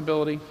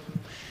irresponsibility.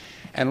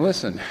 And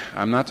listen,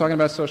 I'm not talking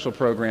about social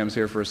programs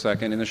here for a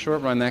second. In the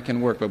short run, that can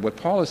work. But what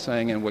Paul is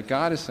saying and what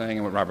God is saying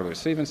and what Robert Louis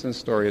Stevenson's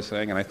story is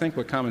saying, and I think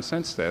what common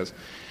sense says,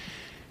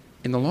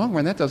 in the long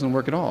run, that doesn't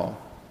work at all.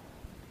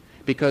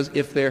 Because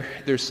if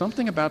there's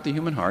something about the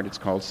human heart, it's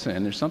called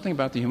sin, there's something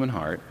about the human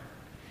heart,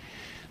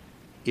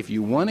 if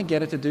you want to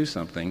get it to do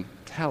something,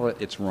 tell it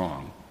it's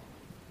wrong.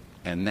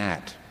 And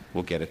that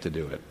will get it to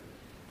do it.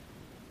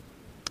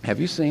 Have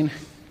you seen?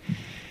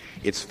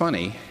 It's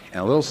funny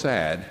and a little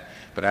sad,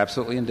 but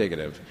absolutely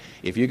indicative.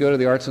 If you go to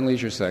the arts and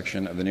leisure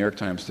section of the New York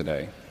Times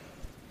today,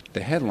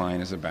 the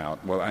headline is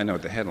about, well, I know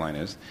what the headline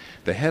is.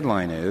 The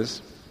headline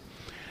is,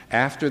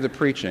 After the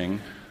Preaching,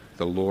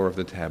 the Lure of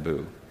the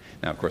Taboo.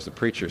 Now, of course, the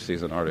preacher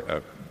sees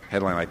a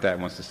headline like that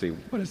and wants to see,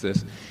 what is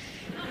this?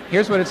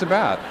 Here's what it's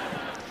about.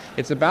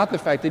 It's about the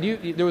fact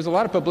that there was a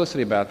lot of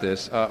publicity about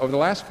this. Over the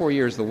last 4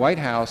 years, the White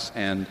House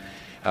and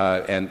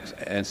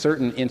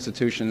certain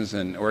institutions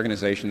and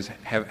organizations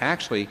have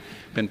actually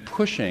been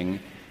pushing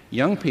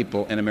young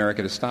people in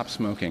America to stop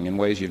smoking in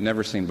ways you've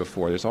never seen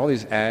before. There's all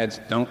these ads,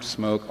 don't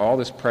smoke, all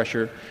this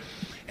pressure.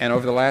 And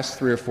over the last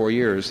 3 or 4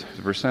 years,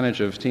 the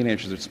percentage of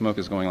teenagers that smoke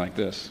is going like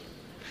this.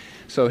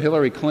 So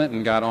Hillary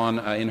Clinton got on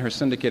in her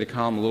syndicated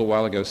column a little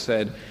while ago,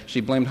 said she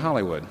blamed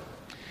Hollywood.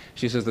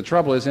 She says, the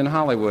trouble is, in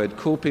Hollywood,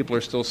 cool people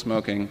are still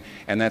smoking,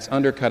 and that's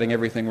undercutting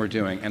everything we're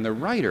doing. And the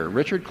writer,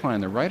 Richard Klein,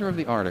 the writer of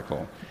the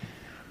article,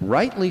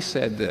 rightly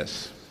said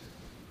this.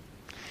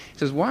 He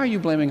says, why are you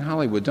blaming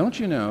Hollywood? Don't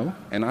you know?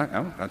 And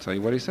I'll tell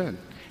you what he said.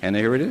 And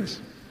here it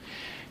is.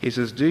 He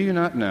says, do you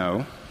not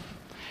know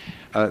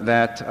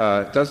that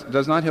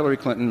does not Hillary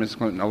Clinton, Ms.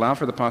 Clinton, allow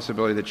for the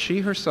possibility that she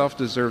herself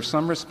deserves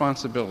some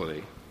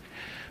responsibility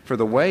for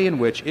the way in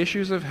which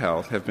issues of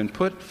health have been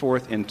put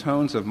forth in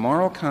tones of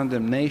moral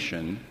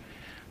condemnation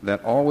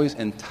that always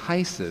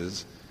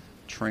entices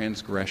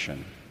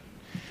transgression?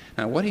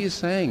 Now, what he is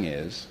saying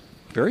is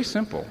very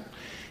simple.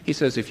 He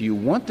says, if you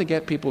want to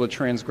get people to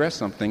transgress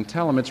something,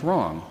 tell them it's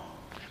wrong.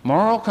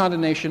 Moral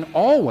condemnation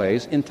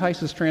always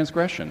entices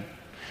transgression.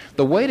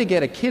 The way to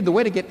get a kid, the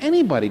way to get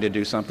anybody to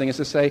do something is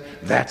to say,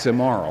 that's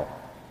immoral.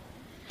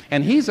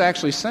 And he's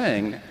actually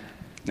saying,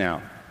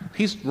 now,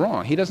 he's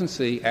wrong. He doesn't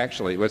see,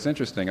 actually, what's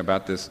interesting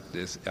about this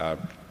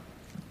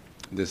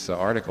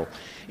article,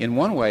 in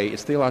one way,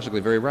 it's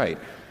theologically very right.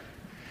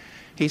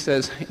 He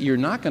says, you're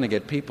not going to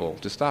get people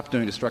to stop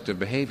doing destructive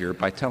behavior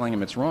by telling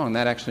them it's wrong.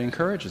 That actually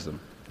encourages them.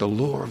 The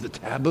lure of the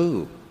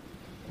taboo.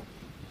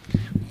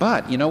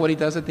 But you know what he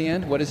does at the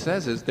end? What it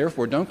says is,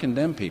 therefore, don't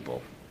condemn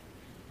people.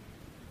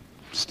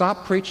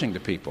 Stop preaching to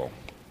people.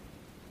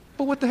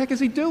 But what the heck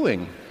is he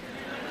doing?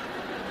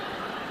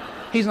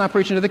 He's not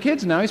preaching to the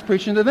kids now, he's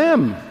preaching to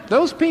them,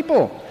 those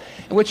people.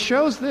 Which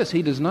shows this,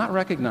 he does not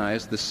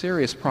recognize the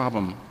serious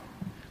problem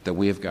that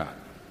we have got.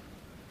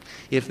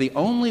 If the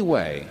only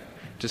way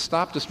to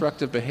stop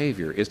destructive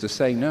behavior is to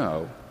say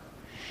no,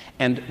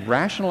 and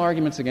rational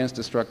arguments against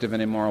destructive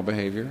and immoral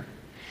behavior,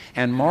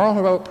 and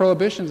moral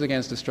prohibitions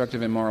against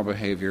destructive and immoral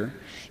behavior,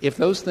 if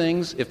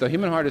the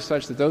human heart is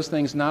such that those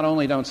things not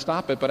only don't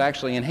stop it, but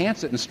actually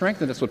enhance it and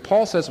strengthen it, that's what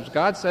Paul says, what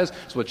God says,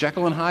 it's what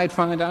Jekyll and Hyde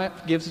find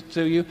out, gives it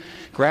to you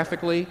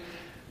graphically,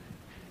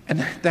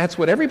 and that's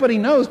what everybody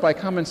knows by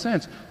common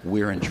sense,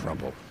 we're in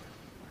trouble.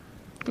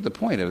 But the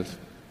point of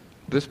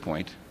this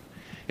point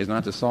is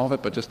not to solve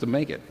it, but just to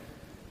make it.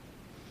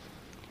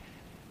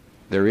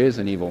 There is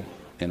an evil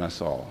in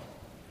us all.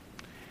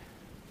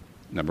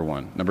 Number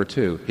one. Number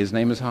two, his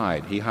name is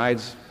Hide. He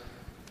hides.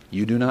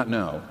 You do not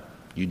know.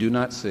 You do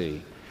not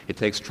see. It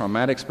takes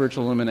traumatic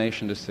spiritual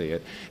illumination to see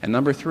it. And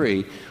number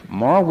three,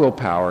 moral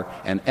willpower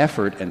and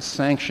effort and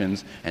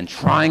sanctions and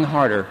trying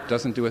harder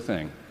doesn't do a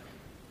thing.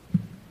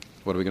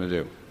 What are we going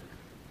to do?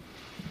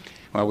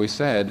 Well, we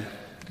said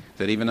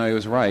that even though he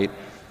was right,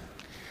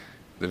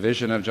 the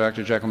vision of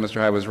Dr. Jekyll and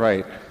Mr. Hyde was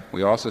right,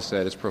 we also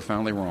said it's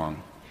profoundly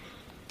wrong.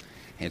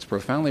 And it's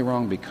profoundly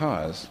wrong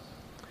because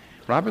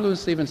Robert Louis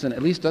Stevenson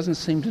at least doesn't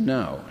seem to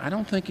know, I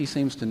don't think he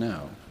seems to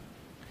know,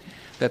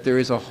 that there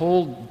is a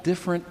whole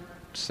different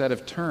set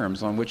of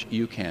terms on which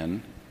you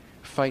can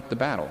fight the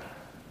battle.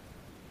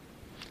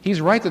 He's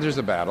right that there's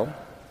a battle.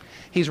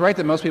 He's right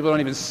that most people don't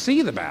even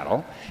see the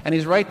battle. And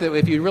he's right that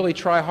if you really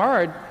try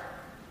hard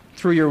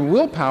through your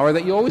willpower,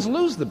 that you always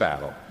lose the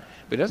battle.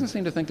 But he doesn't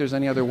seem to think there's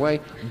any other way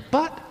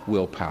but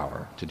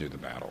willpower to do the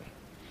battle.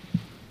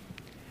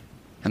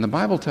 And the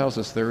Bible tells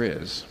us there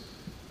is.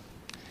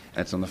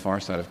 That's on the far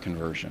side of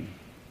conversion.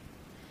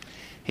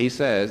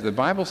 The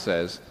Bible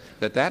says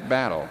that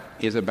battle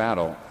is a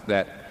battle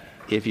that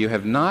if you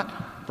have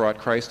not brought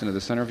Christ into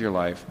the center of your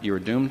life, you are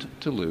doomed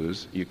to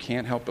lose. You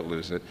can't help but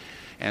lose it.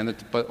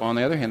 But on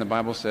the other hand, the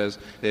Bible says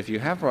that if you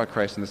have brought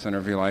Christ in the center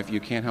of your life, you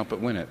can't help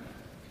but win it.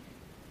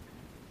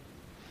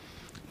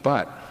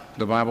 But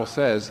the Bible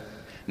says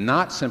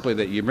not simply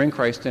that you bring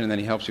Christ in and then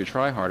he helps you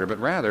try harder, but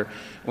rather,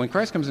 when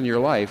Christ comes into your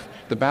life,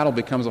 the battle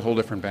becomes a whole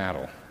different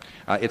battle.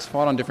 It's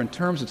fought on different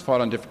terms, it's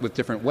fought with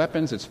different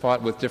weapons, it's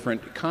fought with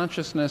different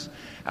consciousness,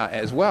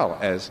 as well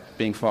as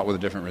being fought with a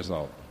different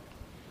result.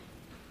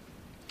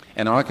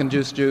 And all I can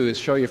just do is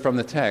show you from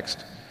the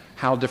text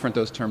how different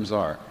those terms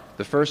are.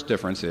 The first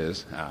difference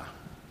is,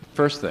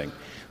 first thing,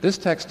 this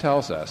text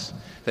tells us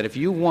that if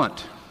you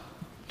want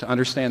to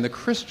understand the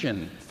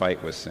Christian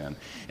fight with sin,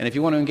 and if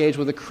you want to engage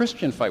with the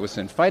Christian fight with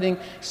sin, fighting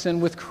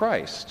sin with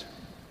Christ,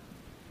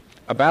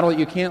 a battle that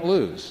you can't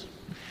lose,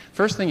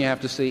 first thing you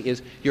have to see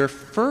is your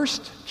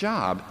first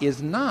job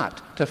is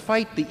not to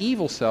fight the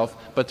evil self,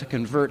 but to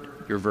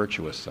convert your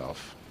virtuous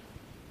self.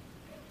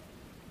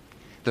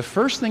 The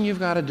first thing you've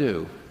got to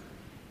do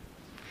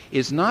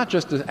is not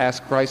just to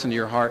ask Christ into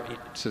your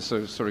heart to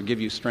sort of give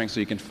you strength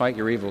so you can fight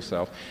your evil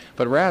self,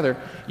 but rather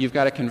you've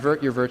got to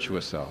convert your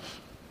virtuous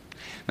self.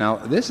 Now,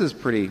 this is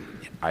pretty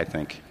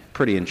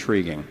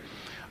intriguing.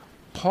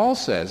 Paul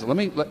says,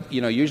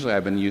 usually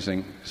I've been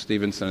using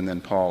Stevenson and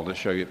then Paul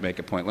to make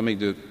a point. Let me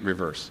do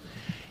reverse.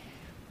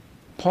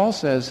 Paul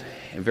says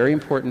a very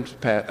important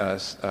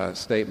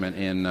statement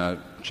in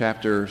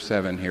chapter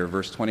 7 here,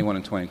 verse 21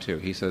 and 22.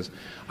 He says,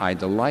 I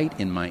delight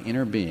in my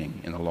inner being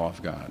in the law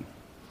of God.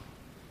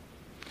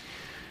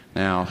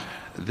 Now,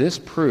 this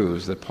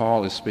proves that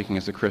Paul is speaking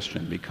as a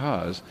Christian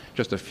because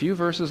just a few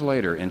verses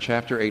later in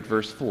chapter 8,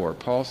 verse 4,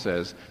 Paul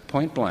says,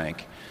 point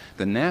blank,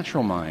 the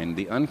natural mind,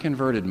 the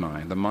unconverted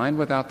mind, the mind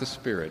without the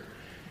Spirit,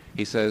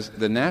 he says,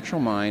 the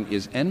natural mind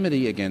is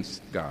enmity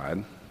against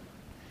God.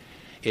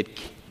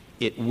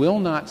 It will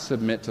not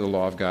submit to the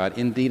law of God.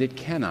 Indeed, it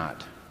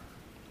cannot.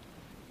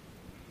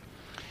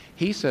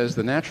 He says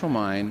the natural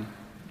mind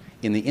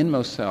in the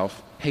inmost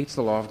self hates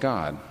the law of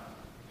God.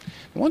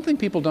 One thing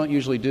people don't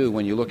usually do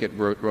when you look at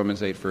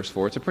Romans 8, verse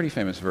 4, it's a pretty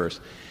famous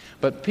verse,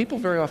 but people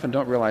very often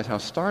don't realize how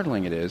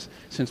startling it is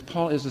since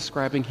Paul is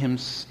describing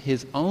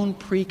his own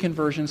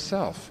pre-conversion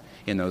self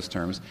in those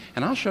terms,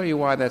 and I'll show you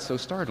why that's so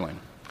startling.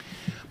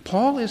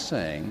 Paul is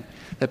saying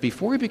that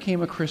before he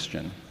became a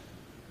Christian,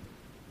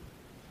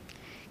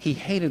 he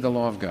hated the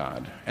law of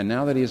God, and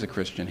now that he is a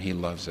Christian, he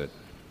loves it.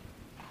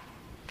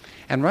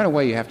 And right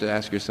away you have to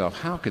ask yourself,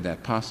 how could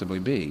that possibly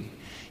be?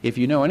 If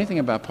you know anything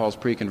about Paul's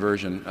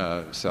pre-conversion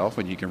self,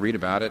 and you can read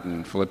about it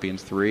in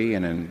Philippians 3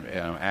 and in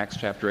Acts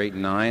chapter 8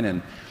 and 9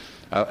 and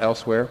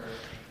elsewhere,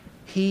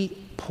 he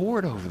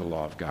pored over the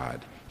law of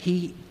God.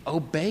 He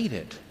obeyed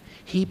it.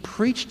 He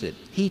preached it.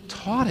 He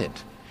taught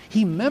it.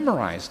 He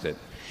memorized it.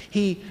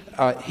 He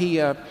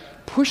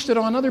pushed it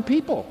on other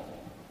people.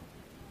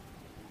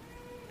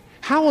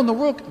 How in the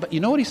world? But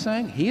you know what he's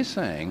saying? He is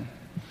saying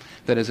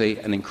that as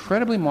an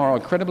incredibly moral,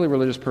 incredibly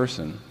religious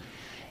person,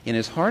 in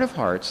his heart of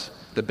hearts,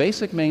 the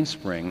basic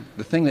mainspring,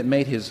 the thing that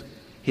made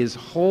his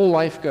whole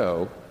life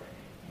go,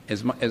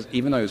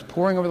 even though he was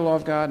poring over the law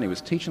of God and he was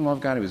teaching the law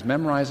of God, he was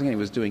memorizing it, he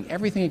was doing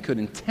everything he could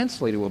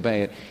intensely to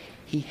obey it,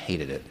 he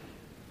hated it.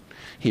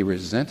 He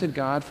resented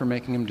God for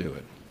making him do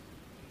it.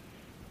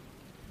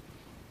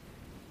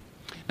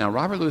 Now,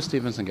 Robert Louis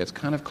Stevenson gets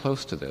kind of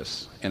close to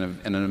this in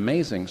an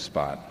amazing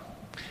spot.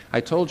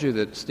 I told you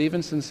that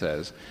Stevenson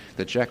says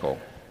that Jekyll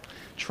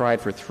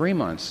tried for 3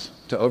 months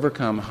to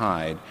overcome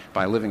Hyde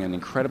by living an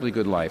incredibly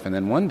good life. And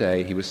then one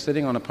day he was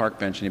sitting on a park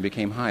bench and he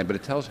became Hyde, but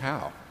it tells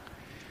how.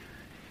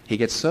 He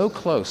gets so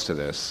close to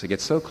this, he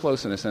gets so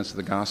close in a sense to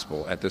the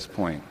gospel at this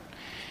point.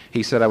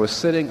 He said, I was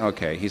sitting,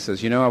 he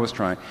says, I was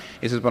trying.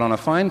 He says, but on a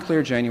fine,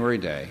 clear January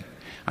day,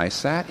 I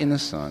sat in the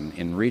sun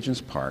in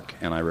Regent's Park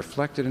and I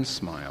reflected and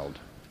smiled.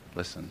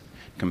 listen,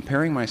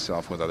 comparing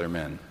myself with other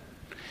men,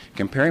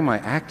 comparing my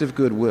active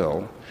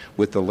goodwill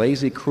with the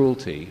lazy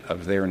cruelty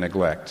of their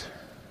neglect.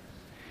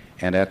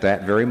 And at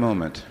that very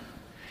moment,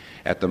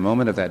 at the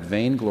moment of that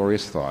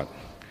vainglorious thought,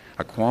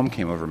 a qualm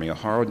came over me, a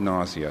horrid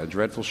nausea, a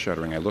dreadful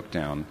shuddering. I looked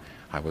down.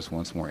 I was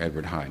once more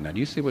Edward Hyde. Now, do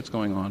you see what's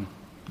going on?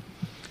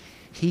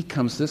 He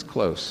comes this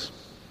close.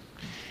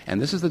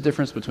 And this is the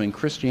difference between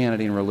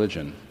Christianity and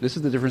religion. This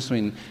is the difference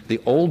between the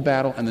old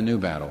battle and the new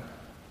battle.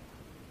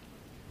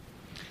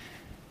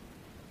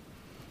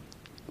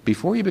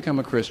 Before you become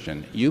a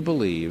Christian, you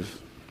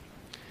believe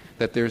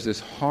that there's this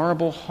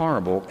horrible,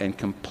 horrible, and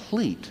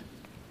complete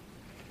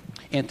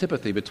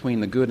antipathy between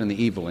the good and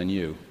the evil in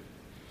you.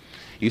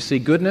 You see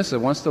goodness that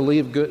wants to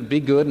be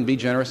good and be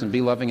generous and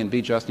be loving and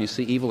be just, and you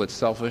see evil that's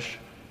selfish,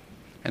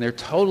 and they're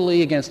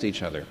totally against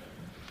each other.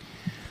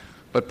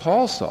 But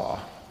Paul saw,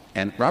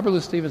 and Robert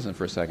Louis Stevenson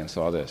for a second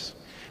saw this,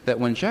 that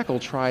when Jekyll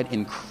tried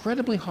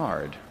incredibly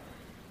hard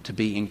to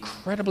be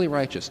incredibly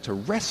righteous, to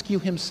rescue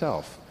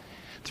himself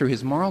through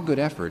his moral good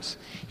efforts,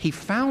 he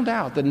found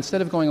out that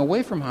instead of going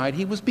away from Hyde,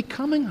 he was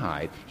becoming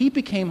Hyde. He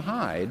became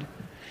Hyde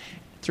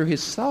through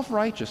his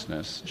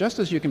self-righteousness, just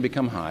as you can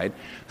become Hyde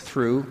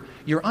through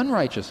your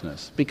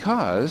unrighteousness.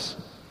 Because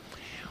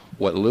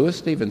what Louis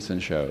Stevenson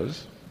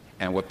shows,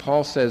 and what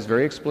Paul says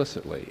very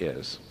explicitly,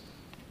 is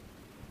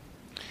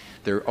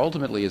there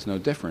ultimately is no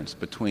difference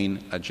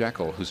between a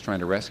Jekyll who's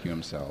trying to rescue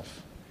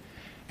himself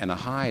and a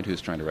Hyde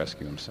who's trying to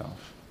rescue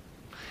himself.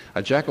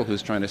 A Jekyll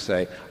who's trying to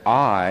say,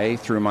 I,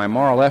 through my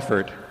moral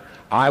effort,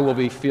 I will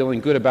be feeling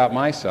good about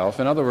myself.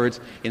 In other words,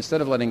 instead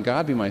of letting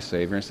God be my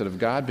Savior, instead of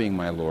God being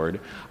my Lord,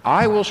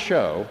 I will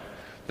show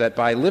that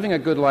by living a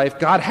good life,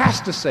 God has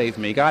to save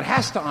me, God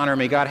has to honor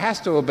me, God has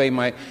to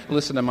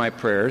listen to my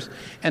prayers.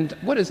 And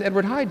what is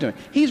Edward Hyde doing?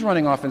 He's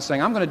running off and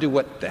saying, I'm going to do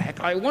what the heck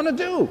I want to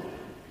do.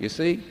 You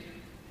see?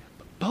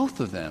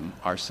 Both of them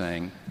are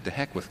saying, the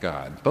heck with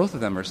God. Both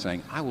of them are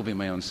saying, I will be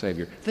my own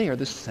Savior. They are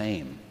the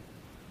same.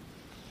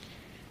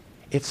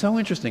 It's so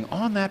interesting.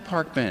 On that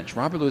park bench,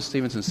 Robert Louis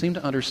Stevenson seemed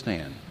to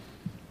understand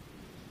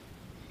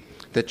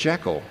that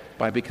Jekyll,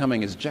 by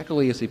becoming as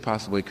Jekyll-y as he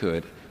possibly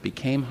could,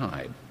 became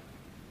Hyde.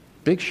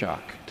 Big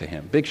shock to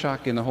him. Big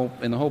shock in the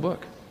whole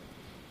book.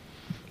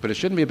 But it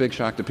shouldn't be a big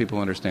shock to people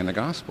who understand the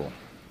gospel.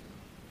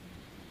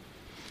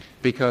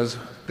 Because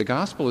the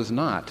gospel is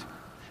not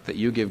that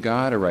you give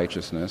God a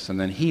righteousness and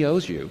then he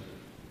owes you,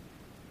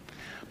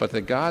 but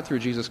that God, through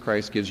Jesus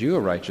Christ, gives you a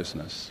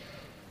righteousness,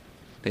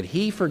 that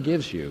he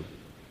forgives you,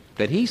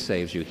 that he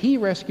saves you, he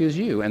rescues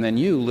you, and then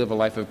you live a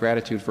life of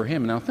gratitude for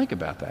him. Now think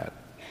about that.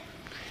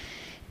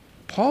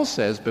 Paul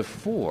says,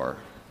 before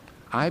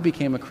I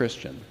became a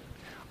Christian,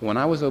 when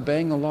I was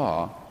obeying the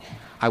law,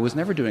 I was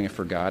never doing it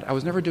for God. I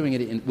was never doing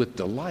it with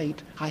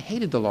delight. I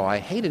hated the law. I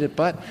hated it,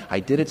 but I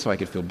did it so I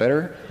could feel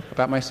better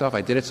about myself.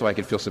 I did it so I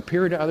could feel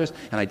superior to others,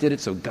 and I did it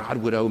so God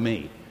would owe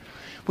me,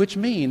 which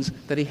means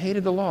that he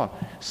hated the law.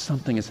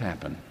 Something has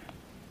happened.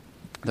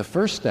 The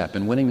first step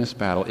in winning this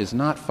battle is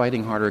not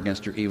fighting harder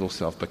against your evil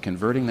self, but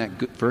converting that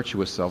good,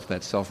 virtuous self,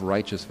 that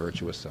self-righteous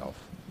virtuous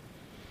self.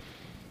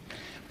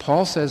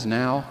 Paul says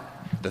now,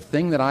 the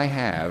thing that I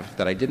have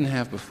that I didn't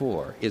have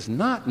before is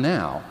not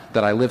now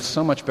that I live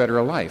so much better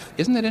a life.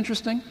 Isn't it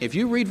interesting? If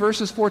you read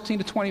verses 14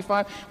 to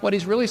 25, what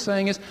he's really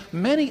saying is,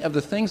 many of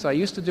the things I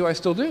used to do, I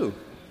still do.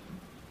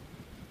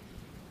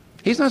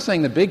 He's not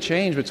saying the big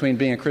change between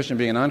being a Christian and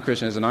being a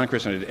non-Christian. As a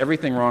non-Christian, I did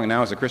everything wrong, and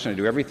now as a Christian, I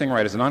do everything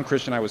right. As a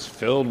non-Christian, I was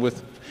filled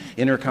with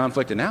inner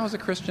conflict, and now as a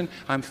Christian,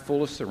 I'm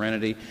full of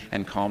serenity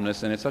and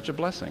calmness, and it's such a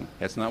blessing.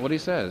 That's not what he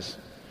says.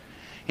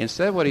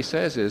 Instead, what he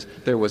says is,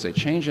 there was a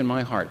change in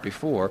my heart.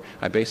 Before,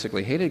 I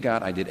basically hated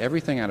God. I did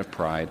everything out of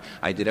pride.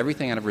 I did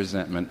everything out of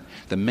resentment.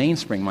 The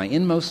mainspring, my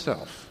inmost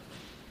self,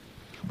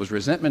 was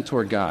resentment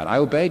toward God. I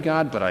obeyed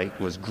God, but I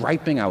was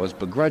griping, I was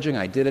begrudging.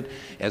 I did it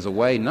as a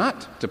way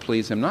not to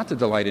please him, not to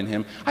delight in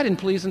him. I didn't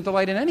please and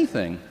delight in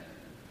anything.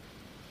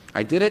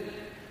 I did it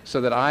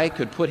so that I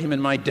could put him in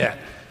my debt,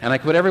 and I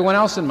could put everyone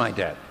else in my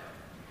debt.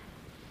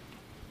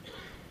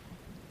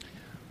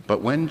 But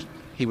when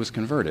he was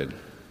converted,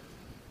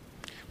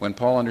 when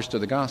Paul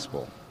understood the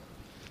gospel,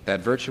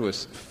 that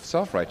virtuous,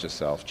 self-righteous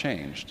self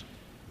changed.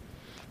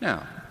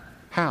 Now,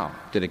 how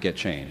did it get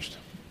changed?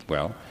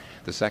 Well,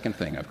 the second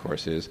thing, of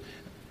course, is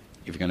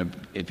if you're going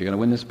to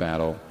win this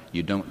battle,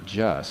 you don't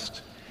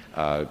just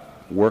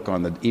work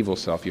on the evil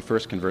self. You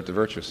first convert the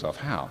virtuous self.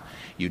 How?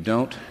 You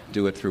don't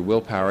do it through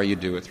willpower. You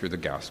do it through the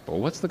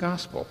gospel. What's the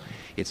gospel?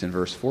 It's in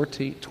verse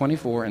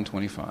 24 and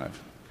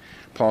 25.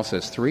 Paul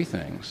says three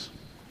things,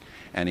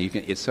 and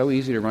it's so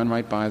easy to run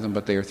right by them,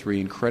 but they are three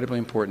incredibly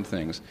important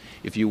things.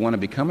 If you want to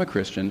become a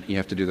Christian, you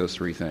have to do those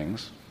three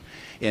things.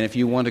 And if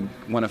you want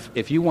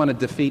to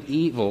defeat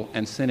evil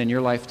and sin in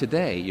your life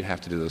today, you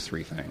have to do those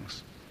three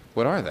things.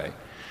 What are they?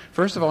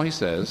 First of all, he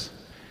says,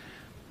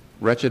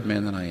 wretched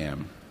man that I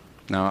am.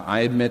 Now, I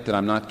admit that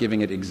I'm not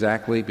giving it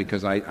exactly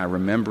because I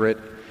remember it.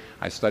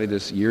 I studied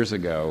this years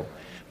ago.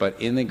 But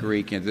in the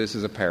Greek, and this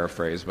is a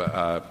paraphrase,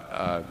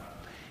 but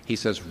he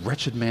says,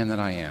 wretched man that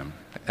I am.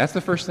 That's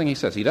the first thing he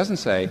says. He doesn't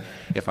say,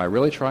 if I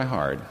really try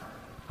hard,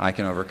 I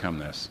can overcome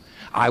this.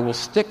 I will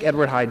stick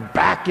Edward Hyde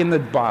back in the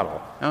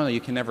bottle. Oh, no, you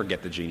can never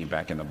get the genie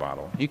back in the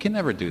bottle. You can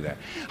never do that.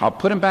 I'll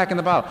put him back in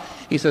the bottle.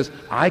 He says,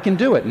 I can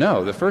do it.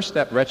 No, the first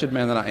step, wretched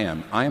man that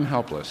I am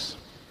helpless.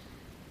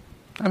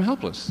 I'm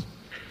helpless.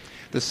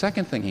 The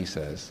second thing he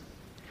says,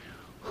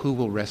 who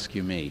will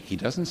rescue me? He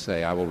doesn't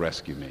say, I will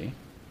rescue me.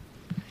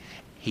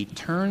 He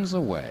turns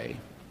away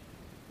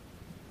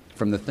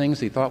from the things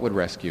he thought would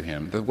rescue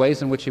him, the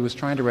ways in which he was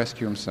trying to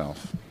rescue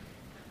himself.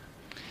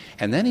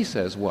 And then he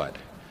says what?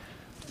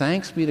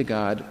 Thanks be to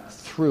God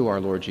through our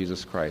Lord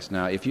Jesus Christ.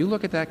 Now, if you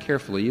look at that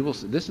carefully, you will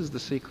see, this is the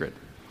secret.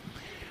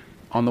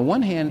 On the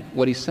one hand,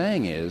 what he's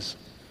saying is,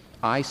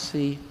 I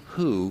see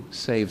who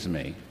saves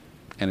me,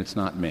 and it's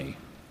not me.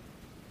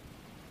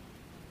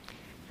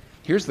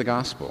 Here's the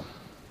gospel.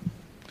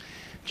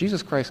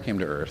 Jesus Christ came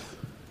to earth,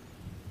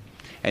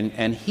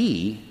 and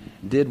he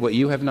did what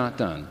you have not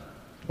done.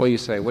 Well, you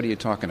say, what are you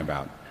talking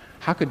about?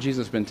 How could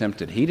Jesus have been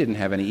tempted? He didn't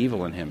have any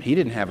evil in him. He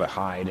didn't have a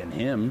hide in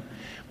him.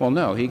 Well,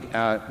 no, he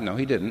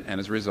didn't. And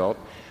as a result,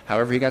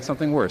 however, he got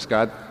something worse.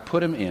 God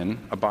put him in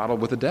a bottle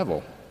with the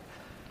devil.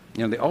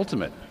 You know, the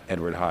ultimate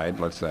Edward Hyde,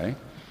 let's say.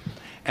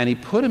 And he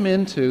put him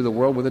into the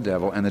world with the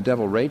devil, and the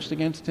devil raged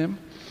against him,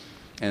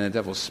 and the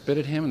devil spit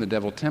at him, and the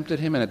devil tempted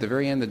him, and at the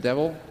very end, the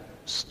devil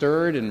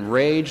stirred and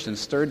raged and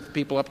stirred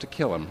people up to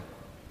kill him.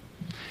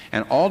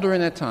 And all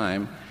during that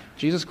time,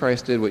 Jesus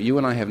Christ did what you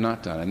and I have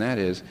not done, and that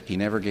is, he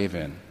never gave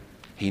in.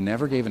 He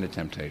never gave in to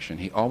temptation.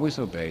 He always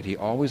obeyed. He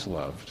always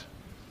loved.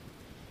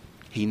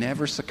 He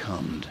never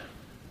succumbed.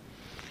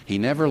 He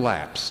never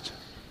lapsed.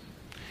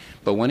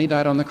 But when he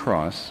died on the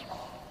cross,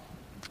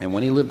 and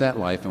when he lived that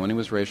life, and when he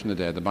was raised from the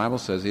dead, the Bible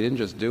says he didn't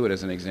just do it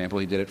as an example,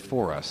 he did it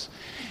for us.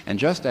 And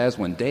just as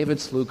when David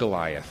slew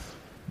Goliath,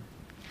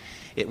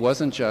 it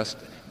wasn't just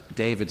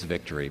David's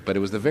victory, but it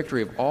was the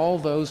victory of all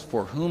those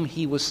for whom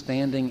he was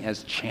standing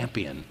as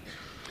champion,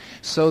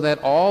 so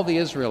that all the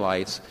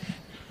Israelites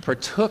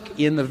partook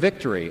in the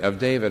victory of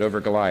David over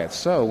Goliath.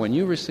 So when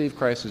you receive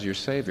Christ as your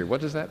Savior,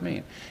 what does that mean?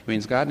 It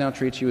means God now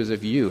treats you as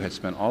if you had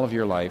spent all of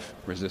your life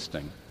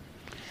resisting.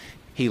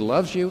 He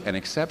loves you and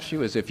accepts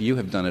you as if you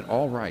have done it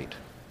all right.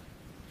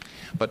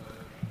 But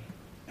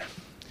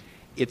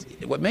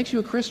what makes you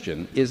a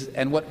Christian is,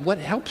 and what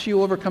helps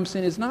you overcome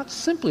sin is not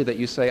simply that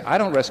you say, I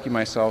don't rescue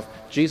myself,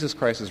 Jesus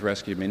Christ has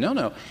rescued me.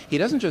 No. He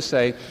doesn't just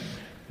say,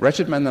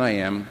 wretched man that I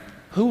am,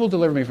 who will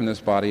deliver me from this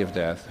body of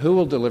death? Who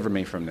will deliver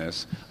me from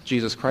this?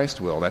 Jesus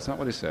Christ will. That's not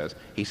what he says.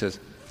 He says,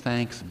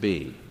 thanks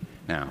be.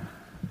 Now,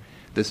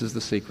 this is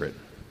the secret.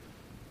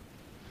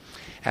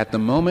 At the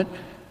moment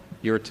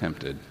you're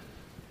tempted,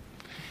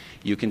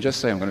 you can just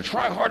say, I'm going to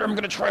try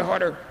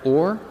harder.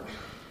 Or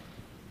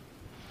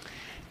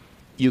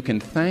you can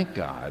thank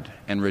God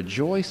and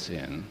rejoice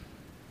in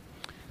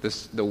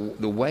the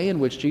way in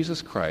which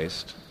Jesus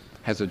Christ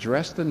has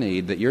addressed the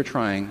need that you're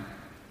trying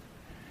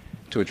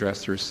to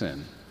address through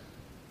sin.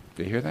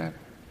 Do you hear that?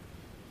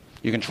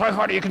 You can try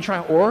harder,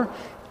 or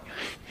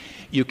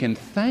you can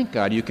thank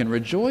God, you can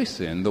rejoice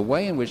in the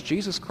way in which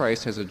Jesus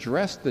Christ has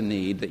addressed the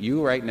need that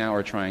you right now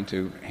are trying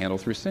to handle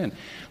through sin.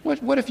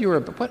 What if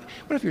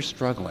you're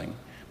struggling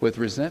with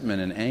resentment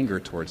and anger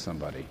towards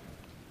somebody?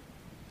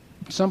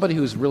 Somebody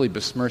who's really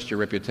besmirched your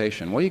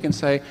reputation. Well, you can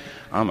say,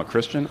 I'm a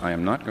Christian,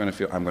 I'm going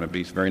to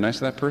be very nice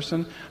to that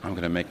person, I'm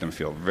going to make them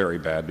feel very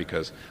bad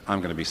because I'm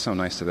going to be so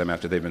nice to them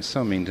after they've been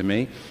so mean to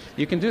me.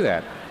 You can do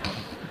that.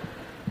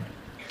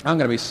 I'm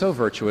going to be so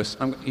virtuous.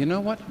 You know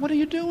what? What are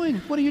you doing?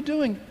 What are you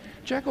doing?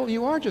 Jekyll,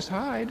 you are just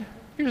Hyde.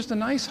 You're just a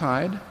nice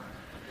Hyde.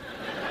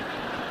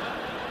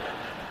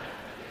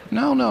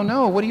 No.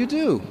 What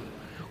do?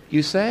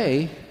 You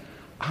say,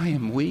 I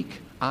am weak.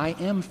 I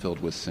am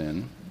filled with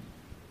sin.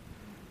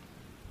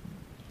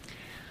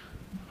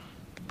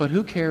 But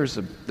who cares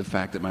of the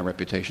fact that my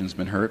reputation's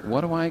been hurt?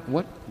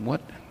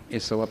 What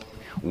is so up?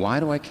 Why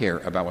do I care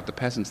about what the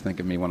peasants think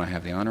of me when I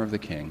have the honor of the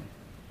king?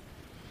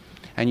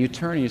 And you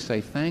turn and you say,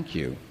 thank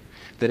you,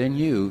 that in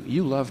you,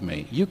 you love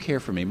me, you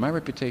care for me, my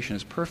reputation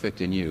is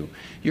perfect in you.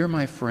 You're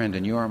my friend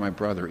and you are my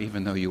brother,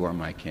 even though you are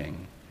my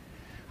king.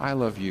 I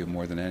love you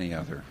more than any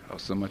other,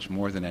 so much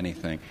more than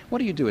anything. What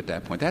do you do at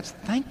that point? That's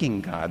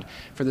thanking God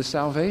for the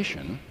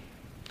salvation,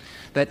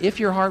 that if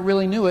your heart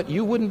really knew it,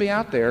 you wouldn't be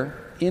out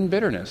there in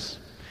bitterness.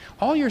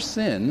 All your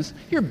sins,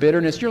 your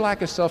bitterness, your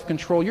lack of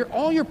self-control,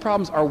 all your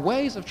problems are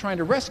ways of trying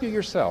to rescue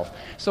yourself.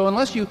 So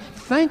unless you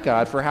thank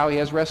God for how he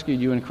has rescued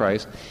you in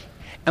Christ,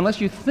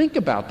 unless you think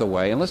about the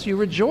way, unless you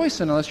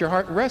rejoice in, unless your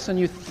heart rests in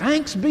you,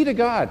 thanks be to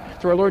God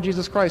through our Lord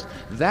Jesus Christ,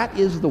 that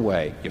is the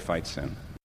way you fight sin.